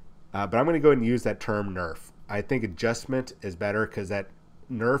 but I'm going to go ahead and use that term nerf. I think adjustment is better, because that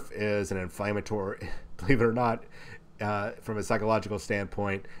nerf is an inflammatory, believe it or not, from a psychological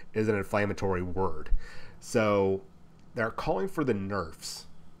standpoint, is an inflammatory word. So they're calling for the nerfs.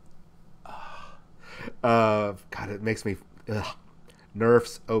 God, it makes me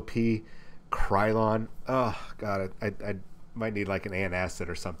nerfs, OP, Krylon. Oh God, I might need like an antacid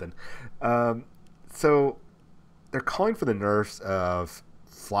or something. So they're calling for the nerfs of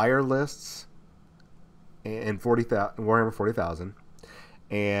flyer lists in Warhammer 40,000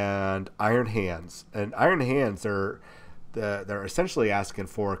 and Iron Hands. And Iron Hands they're essentially asking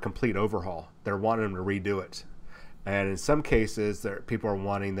for a complete overhaul. They're wanting them to redo it. And in some cases, people are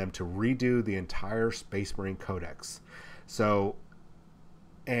wanting them to redo the entire Space Marine Codex. So,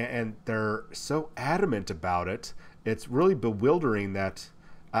 and they're so adamant about it. It's really bewildering that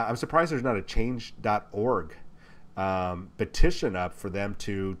I'm surprised there's not a change.org petition up for them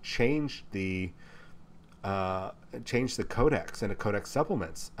to change the codex and the codex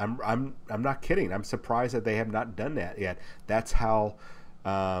supplements. I'm not kidding. I'm surprised that they have not done that yet. That's how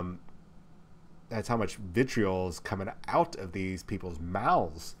much vitriol is coming out of these people's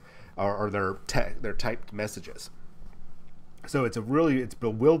mouths, or their typed messages. So it's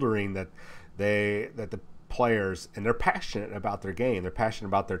bewildering that the players, and they're passionate about their game, they're passionate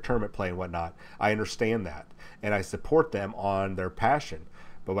about their tournament play and whatnot. I understand that, and I support them on their passion.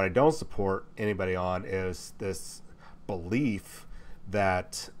 But what I don't support anybody on is this belief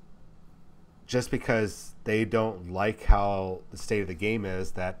that just because they don't like how the state of the game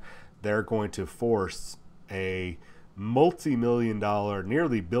is, that they're going to force a multi-million-dollar,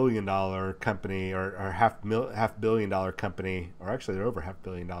 nearly billion-dollar company, or half-billion-dollar company, or actually they're over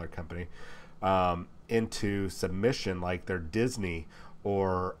half-billion-dollar company, into submission like they're Disney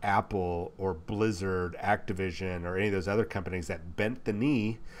or Apple or Blizzard, Activision, or any of those other companies that bent the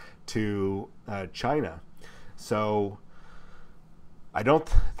knee to China. So I don't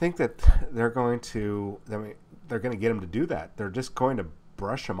think that they're going to get them to do that. They're just going to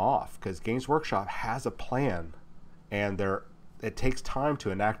brush them off, because Games Workshop has a plan, and it takes time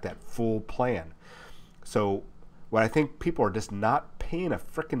to enact that full plan. So what I think people are just not paying a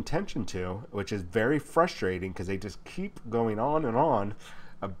frickin' attention to, which is very frustrating, because they just keep going on and on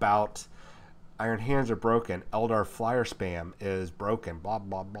about Iron Hands are broken, Eldar flyer spam is broken, blah,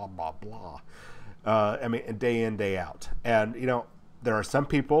 blah, blah, blah, blah. I mean, day in, day out. And, there are some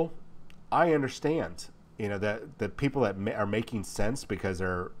people, I understand, that the people that are making sense because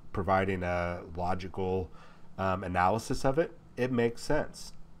they're providing a logical analysis of it, it makes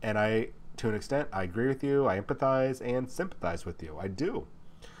sense. And to an extent, I agree with you. I empathize and sympathize with you. I do.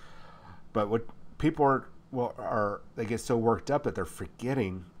 But what people they get so worked up that they're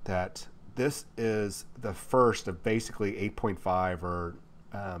forgetting that this is the first of basically 8.5 or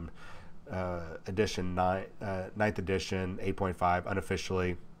edition 9th edition 8.5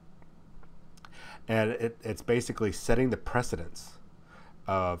 unofficially, and it's basically setting the precedence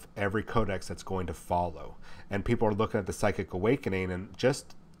of every codex that's going to follow. And people are looking at the Psychic Awakening and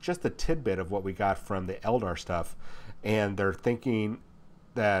just a tidbit of what we got from the Eldar stuff, and they're thinking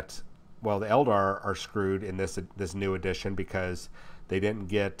that, well, the Eldar are screwed in this new edition because they didn't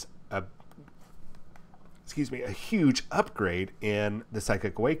get a huge upgrade in the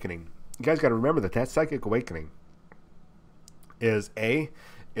Psychic Awakening. You guys got to remember that Psychic Awakening is the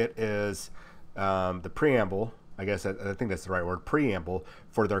preamble. I guess I think that's the right word, preamble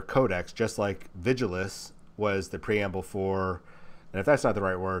for their codex, just like Vigilus was the preamble for, and if that's not the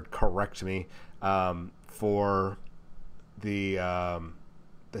right word, correct me, for the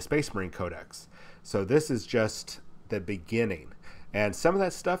Space Marine Codex. So this is just the beginning. And some of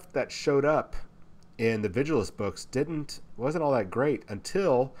that stuff that showed up in the Vigilus books wasn't all that great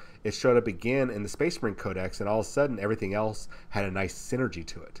until it showed up again in the Space Marine Codex, and all of a sudden everything else had a nice synergy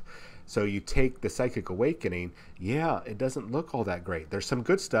to it. So you take the Psychic Awakening, it doesn't look all that great. There's some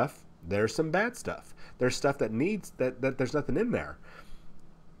good stuff, there's some bad stuff. There's stuff that there's nothing in there.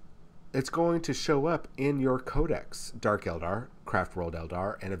 It's going to show up in your codex, Dark Eldar, Craft World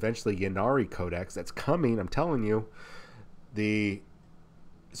Eldar, and eventually Yennari Codex. That's coming, I'm telling you.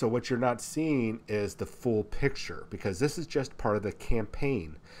 So what you're not seeing is the full picture, because this is just part of the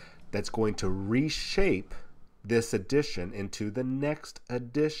campaign that's going to reshape this edition into the next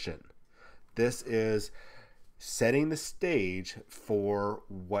edition. This is setting the stage for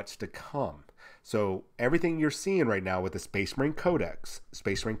what's to come. So everything you're seeing right now with the Space Marine Codex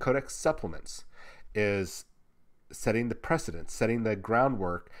supplements, is setting the precedent, setting the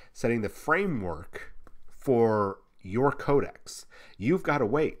groundwork, setting the framework for your codex. You've got to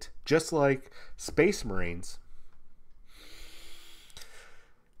wait. Just like Space Marines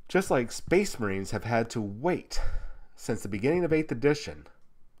have had to wait since the beginning of 8th edition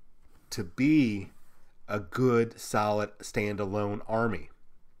to be a good, solid, standalone army.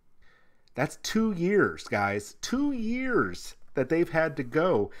 That's 2 years, guys. 2 years that they've had to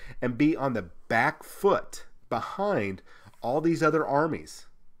go and be on the back foot behind all these other armies.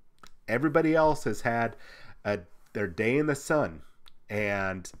 Everybody else has had their day in the sun,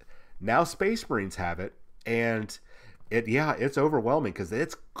 and now Space Marines have it, and it's overwhelming because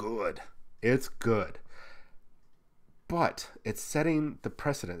it's good. It's good. But it's setting the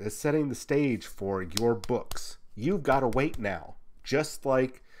precedent. It's setting the stage for your books. You've got to wait now, just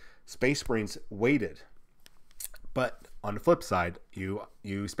like Space Marines waited. But on the flip side, you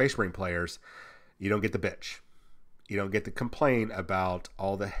Space Marine players, you don't get the bitch. You don't get to complain about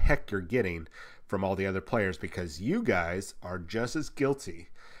all the heck you're getting from all the other players, because you guys are just as guilty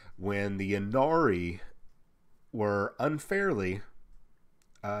when the Inari were unfairly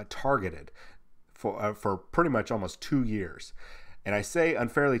targeted for pretty much almost 2 years. And I say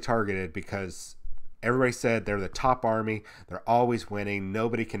unfairly targeted because everybody said they're the top army, they're always winning,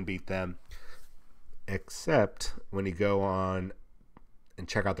 nobody can beat them. Except when you go on and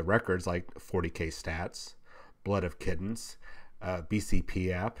check out the records like 40K Stats, Blood of Kittens,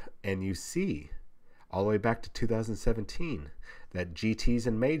 BCP app, and you see all the way back to 2017 that GTs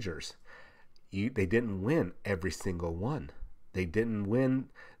and majors, they didn't win every single one. They didn't win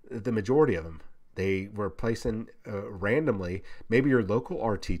the majority of them. They were placing randomly. Maybe your local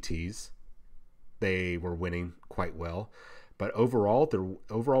RTTs, they were winning quite well, but overall, their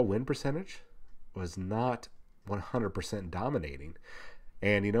overall win percentage was not 100% dominating.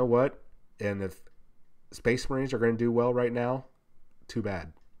 And you know what? And if Space Marines are going to do well right now, too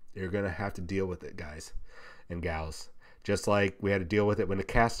bad. You're going to have to deal with it, guys and gals. Just like we had to deal with it when the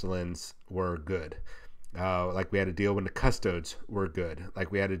Castellans were good. Like we had to deal when the Custodes were good.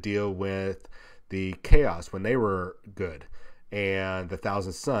 Like we had to deal with the Chaos when they were good. And the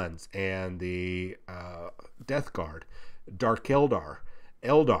Thousand Suns and the Death Guard, Dark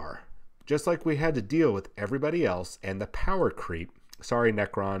Eldar. Just like we had to deal with everybody else and the power creep. Sorry,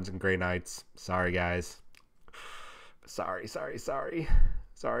 Necrons and Grey Knights. Sorry, guys. Sorry.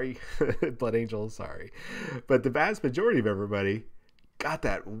 Blood Angels, sorry. But the vast majority of everybody got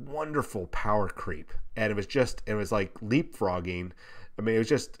that wonderful power creep. And it was like leapfrogging. I mean,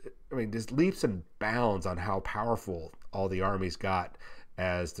 just leaps and bounds on how powerful all the armies got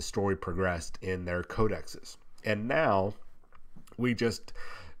as the story progressed in their codexes. And now we just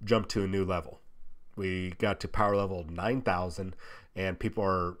jumped to a new level. We got to power level 9,000, and people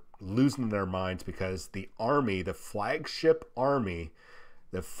are losing their minds because the army, the flagship army,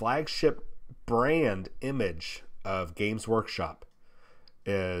 the flagship brand image of Games Workshop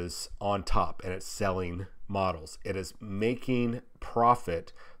is on top, and it's selling models. It is making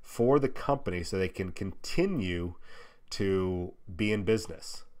profit for the company so they can continue to be in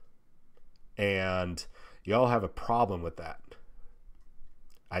business. And y'all have a problem with that.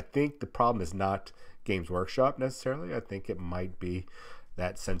 I think the problem is not Games Workshop necessarily. I think it might be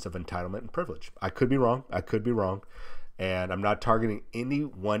that sense of entitlement and privilege. I could be wrong. And I'm not targeting any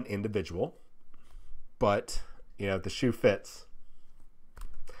one individual, but the shoe fits.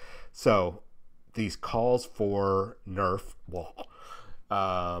 So these calls for nerf law,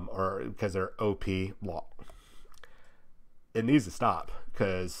 or because they're OP law, it needs to stop,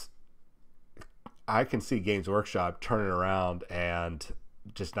 because I can see Games Workshop turning around and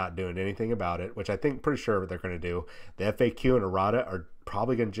just not doing anything about it, which I think pretty sure what they're going to do. The FAQ and errata are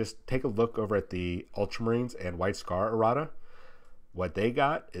probably going to just take a look over at the Ultramarines and White Scar errata. What they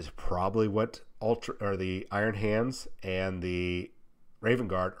got is probably what the Iron Hands and the Raven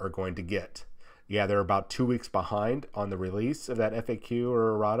Guard are going to get. Yeah, they're about 2 weeks behind on the release of that FAQ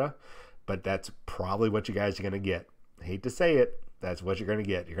or errata, but that's probably what you guys are going to get. I hate to say it, that's what you're going to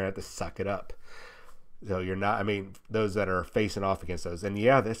get. You're going to have to suck it up. So you're not, those that are facing off against those. And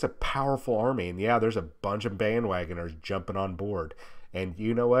yeah, that's a powerful army. And yeah, there's a bunch of bandwagoners jumping on board. And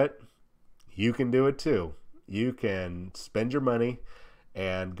you know what? You can do it too. You can spend your money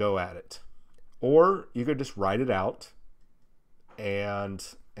and go at it. Or you could just write it out and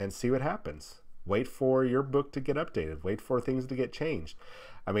see what happens. Wait for your book to get updated. Wait for things to get changed.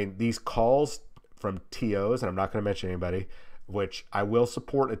 These calls from TOs, and I'm not going to mention anybody, which I will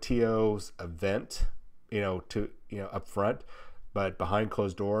support a TO's event, up front, but behind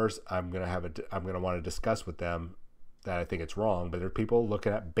closed doors, I'm going to want to discuss with them that I think it's wrong. But there are people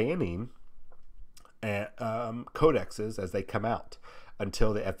looking at banning codexes as they come out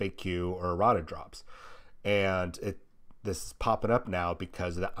until the FAQ or errata drops. And this is popping up now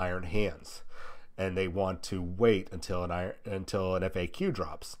because of the Iron Hands, and they want to wait until an FAQ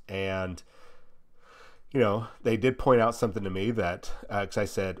drops. And they did point out something to me that, because I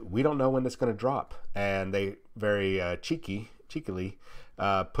said, we don't know when it's going to drop. And they very cheekily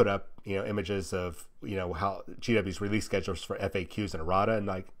put up, images of, how GW's release schedules for FAQs and errata.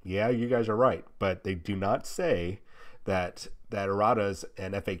 And yeah, you guys are right. But they do not say that erratas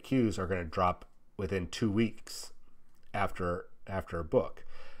and FAQs are going to drop within 2 weeks after a book,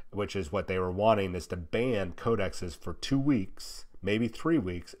 which is what they were wanting, is to ban codexes for 2 weeks, maybe 3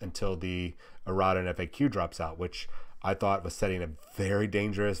 weeks, until the errata and FAQ drops out, which I thought was setting a very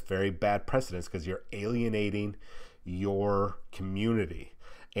dangerous, very bad precedence, because you're alienating your community.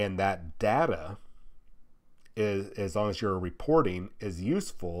 And that data is, as long as you're reporting, is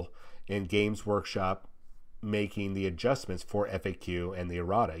useful in Games Workshop making the adjustments for FAQ and the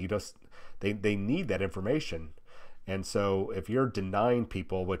errata. You just they need that information. And so if you're denying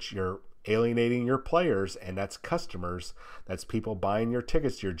people, which you're alienating your players, and that's customers, that's people buying your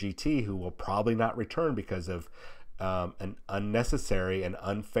tickets to your GT who will probably not return because of an unnecessary and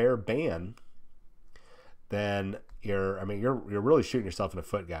unfair ban, then you're really shooting yourself in the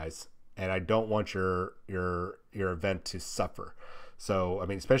foot, guys. And I don't want your event to suffer. So, I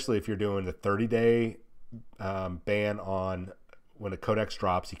mean, especially if you're doing the 30-day ban on when a codex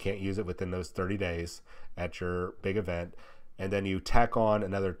drops, you can't use it within those 30 days at your big event. And then you tack on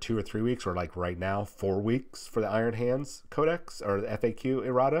another 2 or 3 weeks, or like right now, 4 weeks for the Iron Hands Codex or the FAQ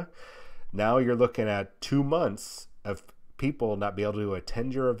errata. Now you're looking at 2 months of people not be able to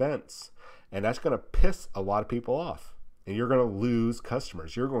attend your events. And that's going to piss a lot of people off. And you're going to lose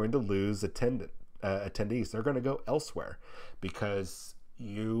customers. You're going to lose attendees. They're going to go elsewhere because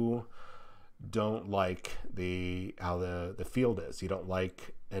you don't like how the field is. You don't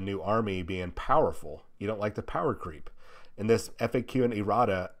like a new army being powerful. You don't like the power creep. And this FAQ and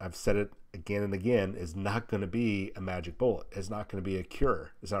errata, I've said it again and again, is not going to be a magic bullet. It's not going to be a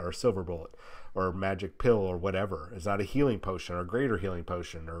cure. It's not a silver bullet or a magic pill or whatever. It's not a healing potion or a greater healing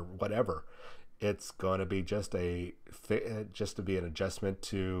potion or whatever. It's going to be just to be an adjustment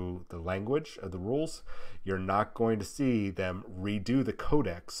to the language of the rules. You're not going to see them redo the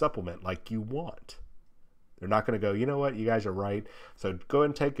codex supplement like you want. They're not going to go, you know what, you guys are right. So go ahead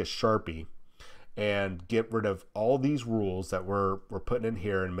and take a Sharpie and get rid of all these rules that we're putting in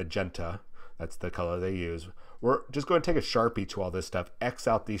here in magenta. That's the color they use. We're just going to take a Sharpie to all this stuff, X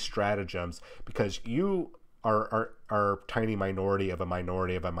out these stratagems, because you are a tiny minority of a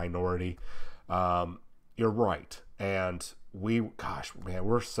minority of a minority. You're right. And gosh, man,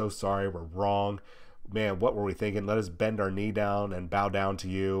 we're so sorry. We're wrong. Man, what were we thinking? Let us bend our knee down and bow down to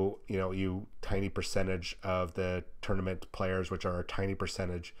you, you tiny percentage of the tournament players, which are a tiny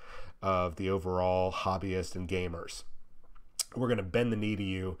percentage of the overall hobbyists and gamers. We're going to bend the knee to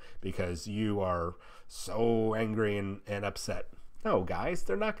you because you are so angry and upset. No, guys,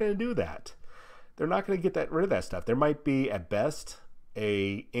 they're not going to do that. They're not going to get rid of that stuff. There might be, at best,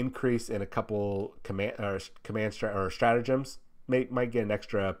 a increase in a couple stratagems. Might get an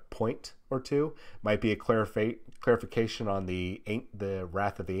extra point or two. Might be a clarification on the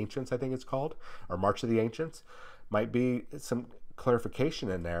Wrath of the Ancients, I think it's called, or March of the Ancients. Might be some clarification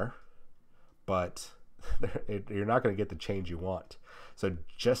in there, but you're not going to get the change you want. So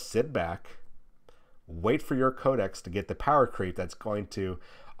just sit back, wait for your codex to get the power creep that's going to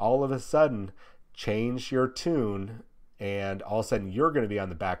all of a sudden change your tune, and all of a sudden you're going to be on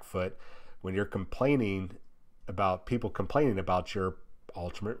the back foot when you're complaining about your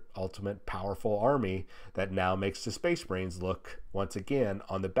ultimate powerful army that now makes the Space Marines look once again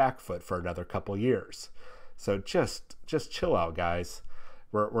on the back foot for another couple years. So just chill out, guys.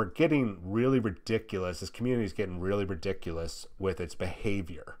 We're getting really ridiculous. This community is getting really ridiculous with its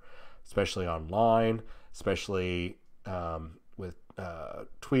behavior, especially online, especially with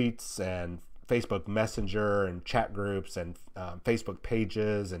tweets and Facebook Messenger and chat groups and Facebook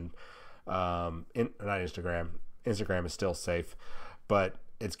pages and not Instagram. Instagram is still safe, but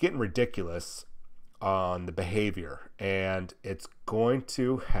it's getting ridiculous on the behavior, and it's going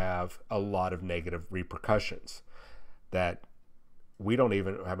to have a lot of negative repercussions that we don't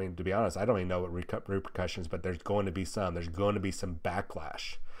even, to be honest, I don't even know what repercussions, but there's going to be some. There's going to be some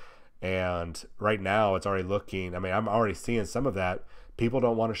backlash. And right now it's already looking, I'm already seeing some of that. People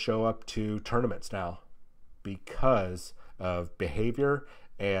don't want to show up to tournaments now because of behavior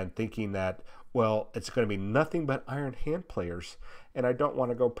and thinking that, well, it's going to be nothing but Iron Hand players, and I don't want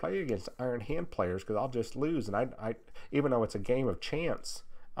to go play against Iron Hand players because I'll just lose. And I even though it's a game of chance,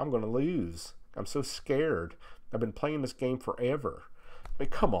 I'm going to lose. I'm so scared. I've been playing this game forever.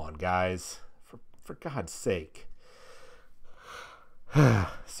 Come on, guys. For God's sake.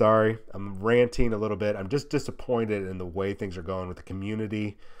 Sorry, I'm ranting a little bit. I'm just disappointed in the way things are going with the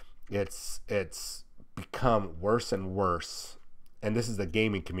community. It's become worse and worse. And this is the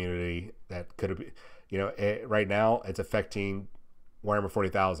gaming community that could have been, right now it's affecting Warhammer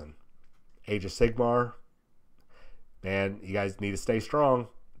 40,000. Age of Sigmar, man, you guys need to stay strong.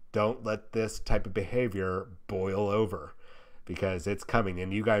 Don't let this type of behavior boil over, because it's coming,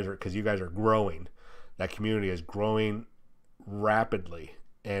 and you guys are growing. That community is growing rapidly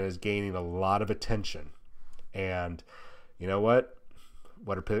and is gaining a lot of attention. And you know what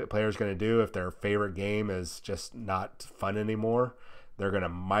are players going to do if their favorite game is just not fun anymore? They're going to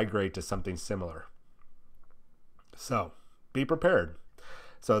migrate to something similar. So be prepared.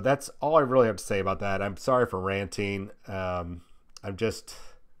 So that's all I really have to say about that. I'm sorry for ranting. I'm just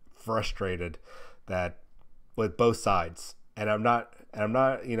frustrated that with both sides. And I'm not,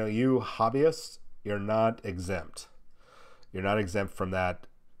 you hobbyists, you're not exempt. You're not exempt from that.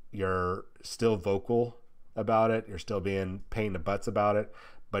 You're still vocal about it. You're still being pain in the butts about it,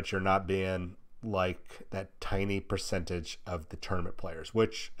 but you're not being like that tiny percentage of the tournament players,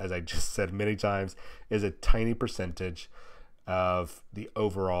 which, as I just said many times, is a tiny percentage of the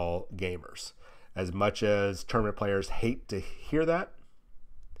overall gamers. As much as tournament players hate to hear that,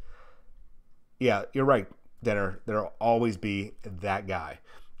 yeah, you're right, Denner. There'll always be that guy,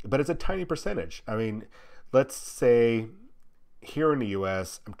 but it's a tiny percentage. I mean, let's say here in the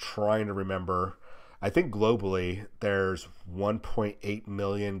U.S., I'm trying to remember. I think globally there's 1.8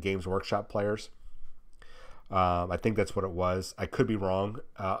 million Games Workshop players. I think that's what it was. I could be wrong.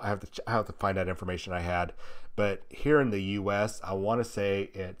 I have to find that information I had. But here in the U.S., I want to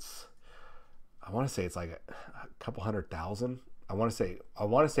say it's like a couple 100,000. I want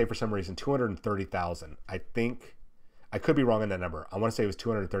to say for some reason 230,000. I think I could be wrong on that number. I want to say it was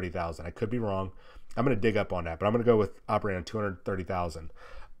 230,000. I could be wrong. I'm going to dig up on that, but I'm going to go with operating on 230,000.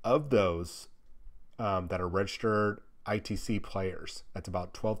 Of those that are registered ITC players, that's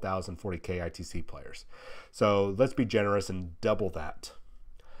about 12,000 40K ITC players. So let's be generous and double that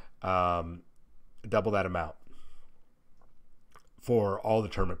amount for all the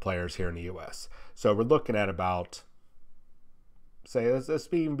tournament players here in the U.S. So we're looking at about, say, let's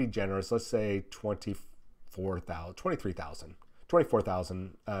even be generous. Let's say 24,000, 23,000,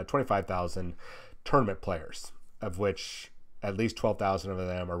 24,000, 25,000 tournament players, of which at least 12,000 of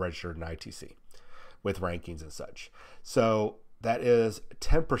them are registered in ITC with rankings and such. So that is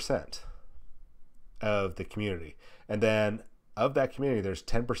 10% of the community. And then of that community, there's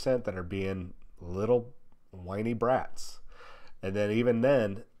 10% that are being little whiny brats. And then even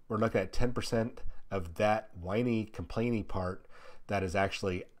then, we're looking at 10% of that whiny, complaining part that is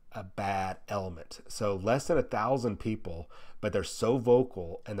actually a bad element. So less than 1,000 people, but they're so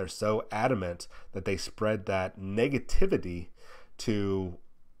vocal and they're so adamant that they spread that negativity to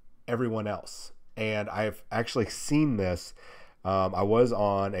everyone else. And I've actually seen this. I was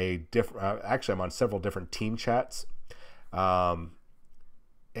on a different, actually I'm on several different team chats. And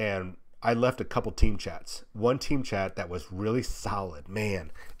I left a couple team chats. One team chat that was really solid.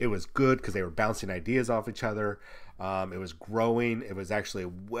 Man, it was good because they were bouncing ideas off each other. It was growing. It was actually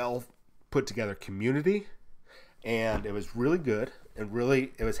a well put together community, and it was really good, and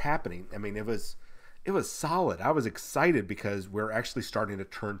really it was happening. I mean, it was solid. I was excited because we're actually starting to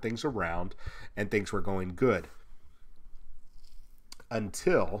turn things around and things were going good.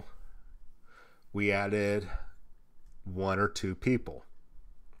 Until we added one or two people.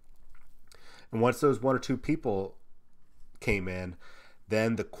 And once those one or two people came in,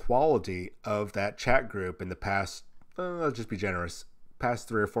 then the quality of that chat group in the past, I'll just be generous, past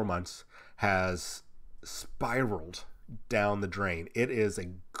 3 or 4 months has spiraled down the drain. It is a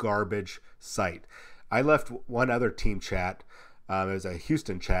garbage site. I left one other team chat. It was a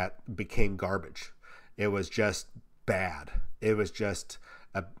Houston chat, became garbage. It was just bad. It was just,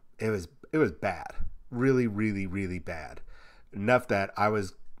 it was bad. Really, really, really bad. Enough that I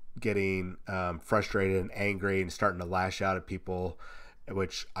was getting frustrated and angry and starting to lash out at people,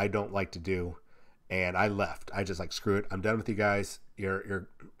 which I don't like to do. And I left. I just like, screw it. I'm done with you guys. You're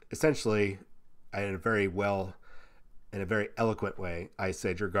essentially, in a very eloquent way, I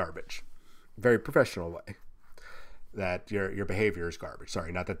said you're garbage. Very professional way. That your behavior is garbage.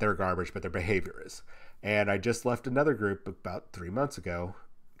 Sorry, not that they're garbage, but their behavior is. And I just left another group about 3 months ago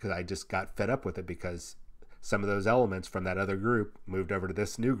because I just got fed up with it because some of those elements from that other group moved over to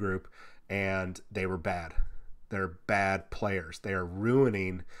this new group and they were bad. They're bad players. They are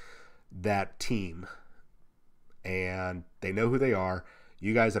ruining that team and they know who they are.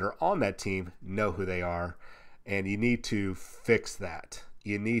 You guys that are on that team know who they are, and you need to fix that.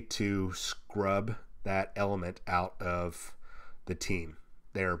 You need to scrub that element out of the team.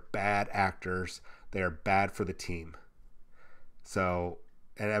 They're bad actors. They're bad for the team. So,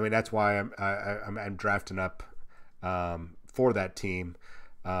 and I mean, that's why I'm drafting up for that team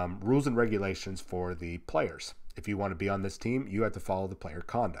rules and regulations for the players. If you want to be on this team, you have to follow the player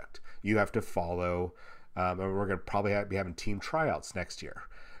conduct. You have to follow, and we're going to probably be having team tryouts next year.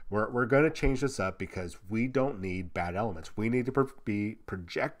 We're going to change this up because we don't need bad elements. We need to be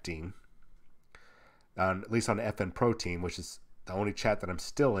projecting, at least on the FN Pro team, which is the only chat that I'm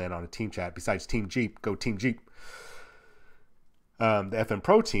still in on a team chat besides Team Jeep. Go Team Jeep. The FN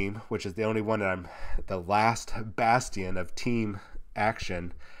Pro team, which is the only one that I'm the last bastion of team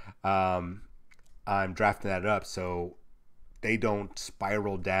action. I'm drafting that up so they don't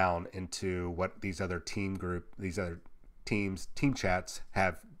spiral down into what these other team chats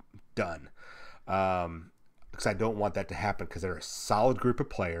have done. because I don't want that to happen, because they're a solid group of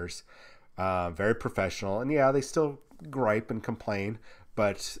players, very professional, and yeah, they still gripe and complain,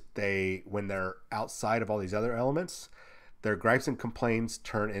 but when they're outside of all these other elements, their gripes and complaints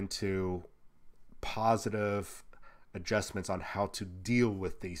turn into positive adjustments on how to deal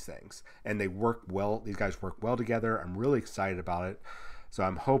with these things, and they work well. These guys work well together. I'm really excited about it, so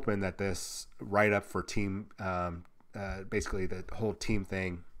I'm hoping that this write-up for team, basically the whole team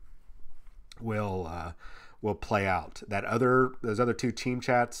thing, will play out. Those other two team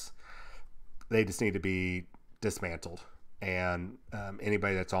chats, they just need to be dismantled, and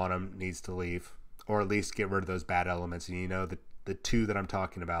anybody that's on them needs to leave, or at least get rid of those bad elements. And the two that I'm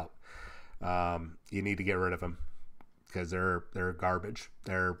talking about, you need to get rid of them, because they're garbage.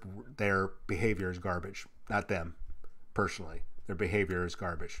 Their behavior is garbage, not them personally. Their behavior is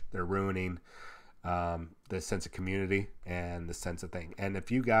garbage. They're ruining the sense of community and the sense of thing. And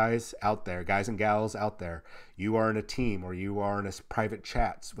if you guys out there, guys and gals out there, you are in a team or you are in a private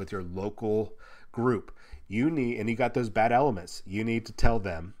chats with your local group, and you got those bad elements, you need to tell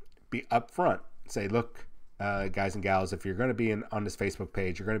them, be upfront, say, look, guys and gals, if you're going to be on this Facebook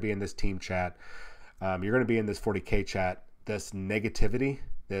page, you're going to be in this team chat, you're going to be in this 40K chat, this negativity,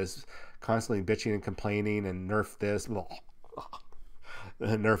 this constantly bitching and complaining and nerf this,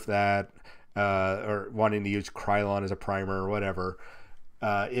 nerf that, or wanting to use Krylon as a primer or whatever,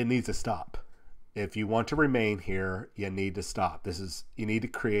 it needs to stop. If you want to remain here, you need to stop. You guys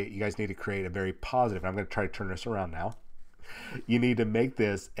need to create a very positive, and I'm going to try to turn this around now. You need to make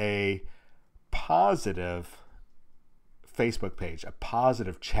this a positive Facebook page, a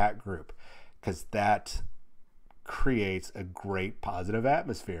positive chat group, because that creates a great positive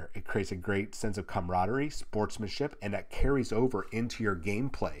atmosphere. It creates a great sense of camaraderie, sportsmanship, and that carries over into your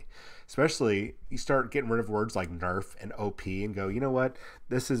gameplay. Especially, you start getting rid of words like nerf and OP and go, you know what?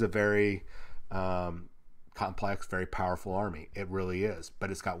 This is a very complex, very powerful army. It really is,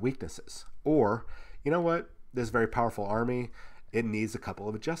 but it's got weaknesses. Or, you know what? This very powerful army, it needs a couple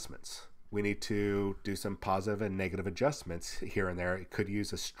of adjustments. We need to do some positive and negative adjustments here and there. It could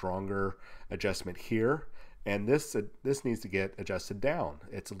use a stronger adjustment here, and this needs to get adjusted down.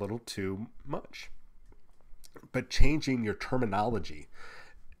 It's a little too much. But changing your terminology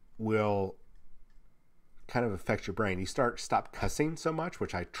will kind of affect your brain. You stop cussing so much,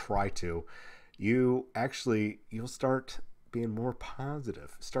 which I try to. You'll start being more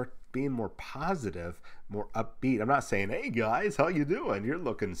positive. Start being more positive, more upbeat. I'm not saying, hey guys, how you doing? You're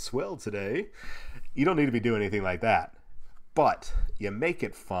looking swell today. You don't need to be doing anything like that. But you make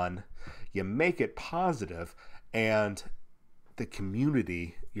it fun, you make it positive, and the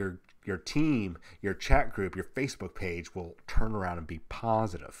community, your team, your chat group, your Facebook page will turn around and be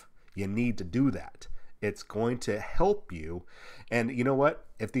positive. You need to do that. It's going to help you. And you know what?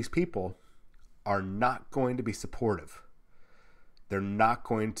 If these people are not going to be supportive, they're not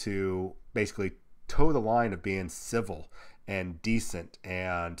going to basically toe the line of being civil and decent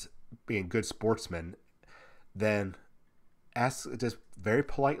and being good sportsmen, then just very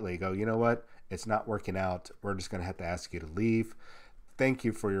politely go, you know what? It's not working out. We're just going to have to ask you to leave. Thank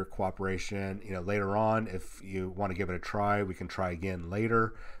you for your cooperation. Later on, if you want to give it a try, we can try again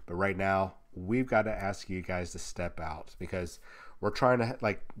later. But right now, we've got to ask you guys to step out, because we're trying to,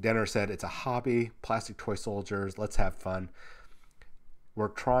 like Denner said, it's a hobby, plastic toy soldiers. Let's have fun. We're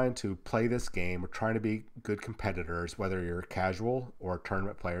trying to play this game. We're trying to be good competitors. Whether you're casual or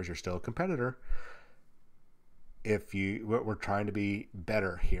tournament players, you're still a competitor. We're trying to be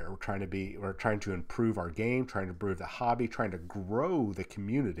better here. We're trying to improve our game, trying to improve the hobby, trying to grow the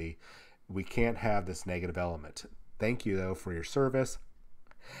community. We can't have this negative element. Thank you though for your service.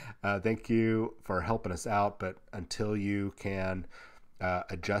 Thank you for helping us out. But until you can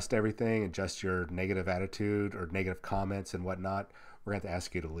adjust everything, adjust your negative attitude or negative comments and whatnot, we're going to have to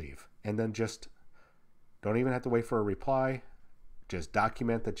ask you to leave. And then just don't even have to wait for a reply. Just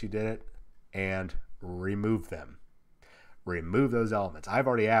document that you did it and remove them. Remove those elements. I've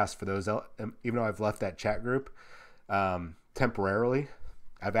already asked for those, even though I've left that chat group temporarily,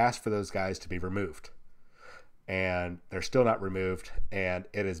 I've asked for those guys to be removed. And they're still not removed, and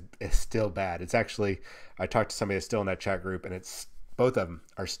it's still bad. It's actually, I talked to somebody that's still in that chat group, and both of them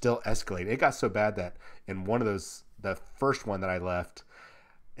are still escalating. It got so bad that in one of those, the first one that I left,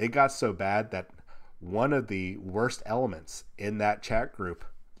 it got so bad that one of the worst elements in that chat group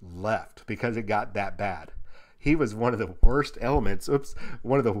left because it got that bad. He was one of the worst elements.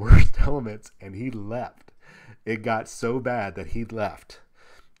 One of the worst elements, and he left. It got so bad that he left,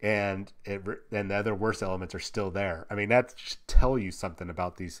 and the other worst elements are still there. I mean, that should tell you something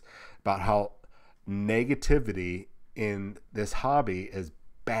about how negativity in this hobby is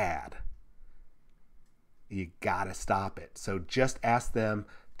bad. you gotta stop it. So just ask them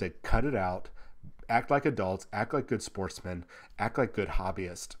to cut it out, act like adults, act like good sportsmen, act like good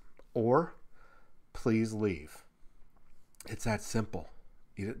hobbyists, or please leave. It's that simple.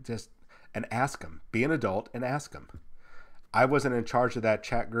 You just, and ask them. Be an adult and ask them. I wasn't in charge of that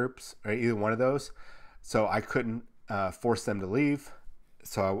chat groups or either one of those, so I couldn't force them to leave.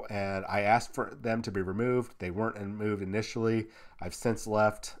 And I asked for them to be removed. They weren't removed initially. I've since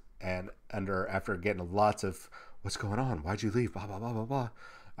left, and after getting lots of what's going on, why'd you leave, blah blah blah blah blah,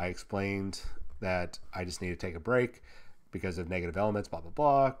 I explained that I just need to take a break because of negative elements, blah blah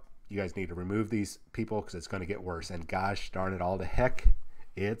blah. You guys need to remove these people because it's going to get worse. And gosh darn it all to heck,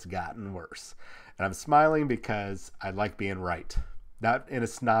 it's gotten worse. And I'm smiling because I like being right. Not in a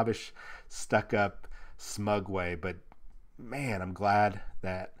snobbish, stuck up, smug way, but man, I'm glad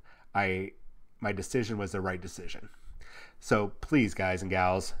that my decision was the right decision. So please, guys and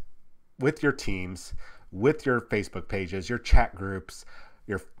gals, with your teams, with your Facebook pages, your chat groups,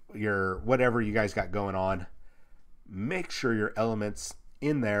 your whatever you guys got going on, make sure your elements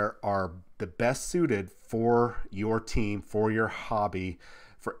in there are the best suited for your team, for your hobby,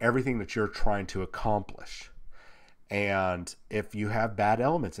 for everything that you're trying to accomplish. And if you have bad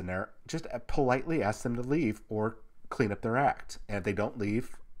elements in there, just politely ask them to leave or clean up their act. And if they don't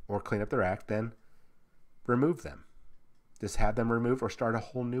leave or clean up their act, then remove them. Just have them removed or start a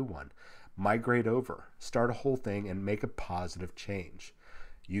whole new one. Migrate over, start a whole thing and make a positive change.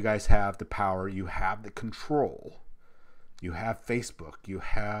 You guys have the power. You have the control. You have Facebook. You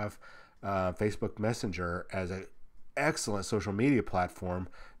have Facebook Messenger as an excellent social media platform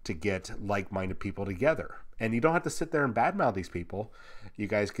to get like-minded people together. And you don't have to sit there and badmouth these people. You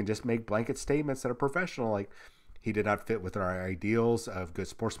guys can just make blanket statements that are professional, like, he did not fit with our ideals of good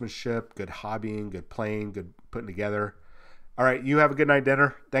sportsmanship, good hobbying, good playing, good putting together. All right, you have a good night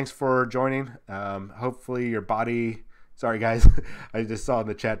dinner. Thanks for joining. Hopefully your body, sorry guys, I just saw in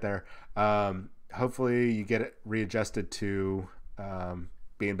the chat there. Hopefully you get it readjusted to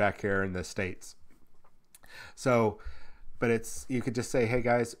being back here in the States. So, but you could just say, hey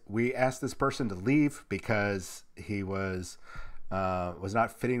guys, we asked this person to leave because he was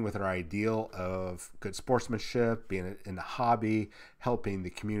not fitting with our ideal of good sportsmanship, being in the hobby, helping the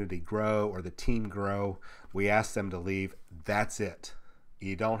community grow or the team grow. We asked them to leave. That's it.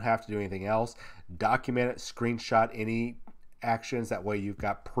 You don't have to do anything else. Document it, screenshot any actions. That way you've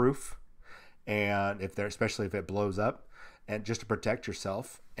got proof. And especially if it blows up, and just to protect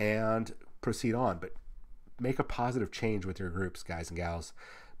yourself and proceed on. But make a positive change with your groups, guys and gals.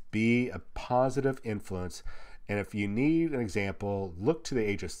 Be a positive influence. And if you need an example, look to the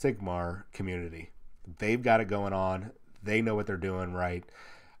Age of Sigmar community. They've got it going on. They know what they're doing right.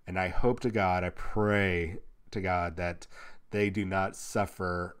 And I hope to God, I pray to God that they do not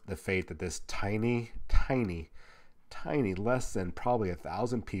suffer the fate that this tiny, less than probably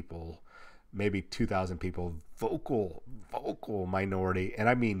 1,000 people, maybe 2,000 people, vocal minority, and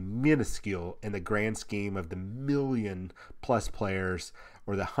I mean minuscule in the grand scheme of the million-plus players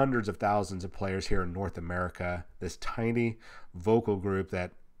or the hundreds of thousands of players here in North America, this tiny vocal group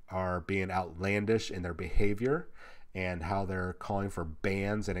that are being outlandish in their behavior and how they're calling for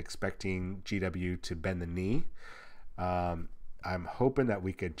bans and expecting GW to bend the knee. I'm hoping that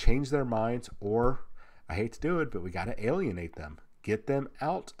we could change their minds, or I hate to do it, but we got to alienate them, get them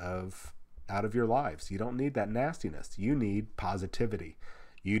out of your lives. You don't need that nastiness. You need positivity.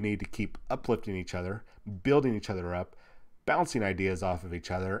 You need to keep uplifting each other, building each other up, bouncing ideas off of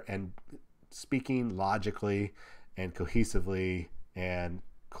each other, and speaking logically and cohesively and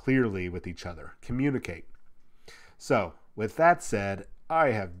clearly with each other. Communicate. So with that said, I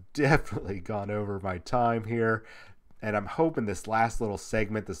have definitely gone over my time here, and I'm hoping this last little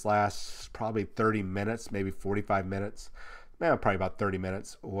segment, this last probably 30 minutes, maybe 45 minutes, probably about 30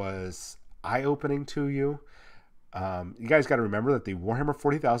 minutes, was eye-opening to you. You guys got to remember that the Warhammer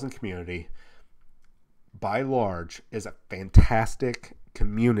 40,000 community, by large, is a fantastic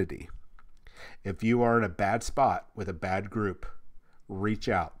community. If you are in a bad spot with a bad group, reach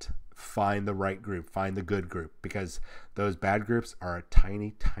out. Find the right group. Find the good group. Because those bad groups are a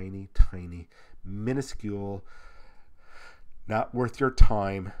tiny, minuscule, not worth your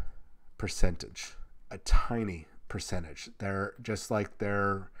time percentage. A tiny percentage. They're just like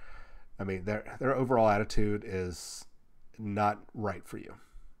their overall attitude is not right for you.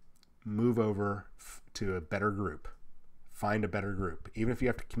 Move over to a better group. Find a better group. Even if you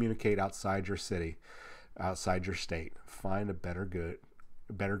have to communicate outside your city, outside your state, find a better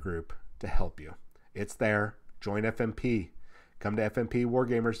group to help you. It's there. Join FMP. Come to FMP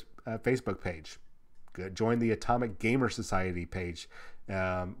Wargamers Facebook page. Join the Atomic Gamer Society page.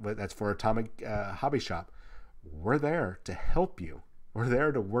 That's for Atomic Hobby Shop. we're there to help you. We're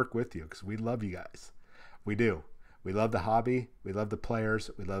there to work with you because we love you guys. We do. We love the hobby. We love the players.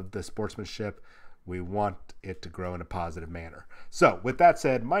 We love the sportsmanship. We want it to grow in a positive manner. So with that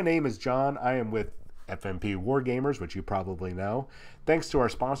said, my name is John. I am with FMP Wargamers, which you probably know. Thanks to our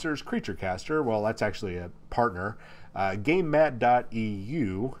sponsors, CreatureCaster. Well, that's actually a partner.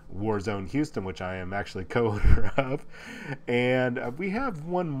 GameMat.eu, Warzone Houston, which I am actually co-owner of. And we have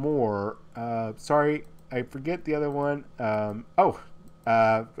one more. Sorry, I forget the other one.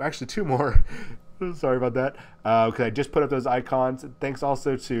 Actually two more. Sorry about that. Because I just put up those icons. Thanks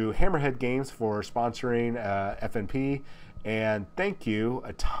also to Hammerhead Games for sponsoring FNP. And thank you,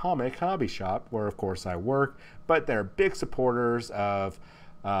 Atomic Hobby Shop, where of course I work. But they're big supporters of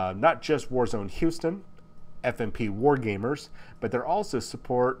not just Warzone Houston, FNP Wargamers, but they're also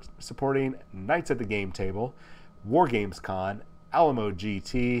supporting Knights at the Game Table, Wargames Con, Alamo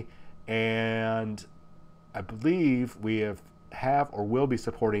GT, and I believe we have or will be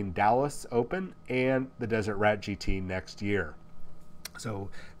supporting Dallas Open and the Desert Rat GT next year.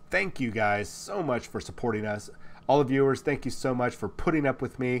 So thank you guys so much for supporting us. All the viewers, thank you so much for putting up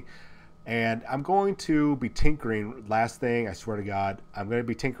with me. And I'm going to be tinkering, last thing, I swear to God, I'm going to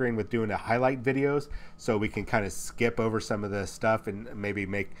be tinkering with doing the highlight videos so we can kind of skip over some of the stuff and maybe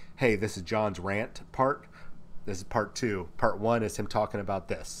make, hey, this is John's rant part. This is part 2. Part 1 is him talking about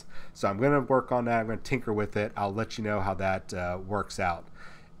this. So I'm going to work on that. I'm going to tinker with it. I'll let you know how that works out.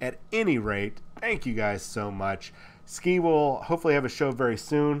 At any rate, thank you guys so much. Ski will hopefully have a show very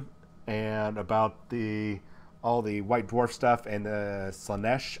soon and about all the White Dwarf stuff and the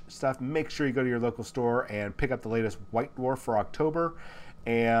Slanesh stuff. Make sure you go to your local store and pick up the latest White Dwarf for October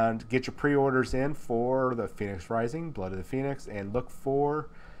and get your pre-orders in for the Phoenix Rising, Blood of the Phoenix, and look for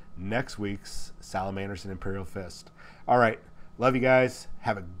next week's Salamanders and Imperial Fist. All right. Love you guys.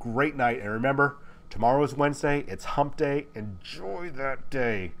 Have a great night. And remember, tomorrow is Wednesday. It's hump day. Enjoy that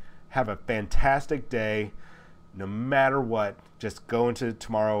day. Have a fantastic day. No matter what, just go into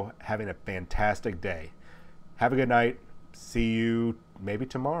tomorrow having a fantastic day. Have a good night. See you maybe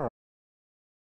tomorrow.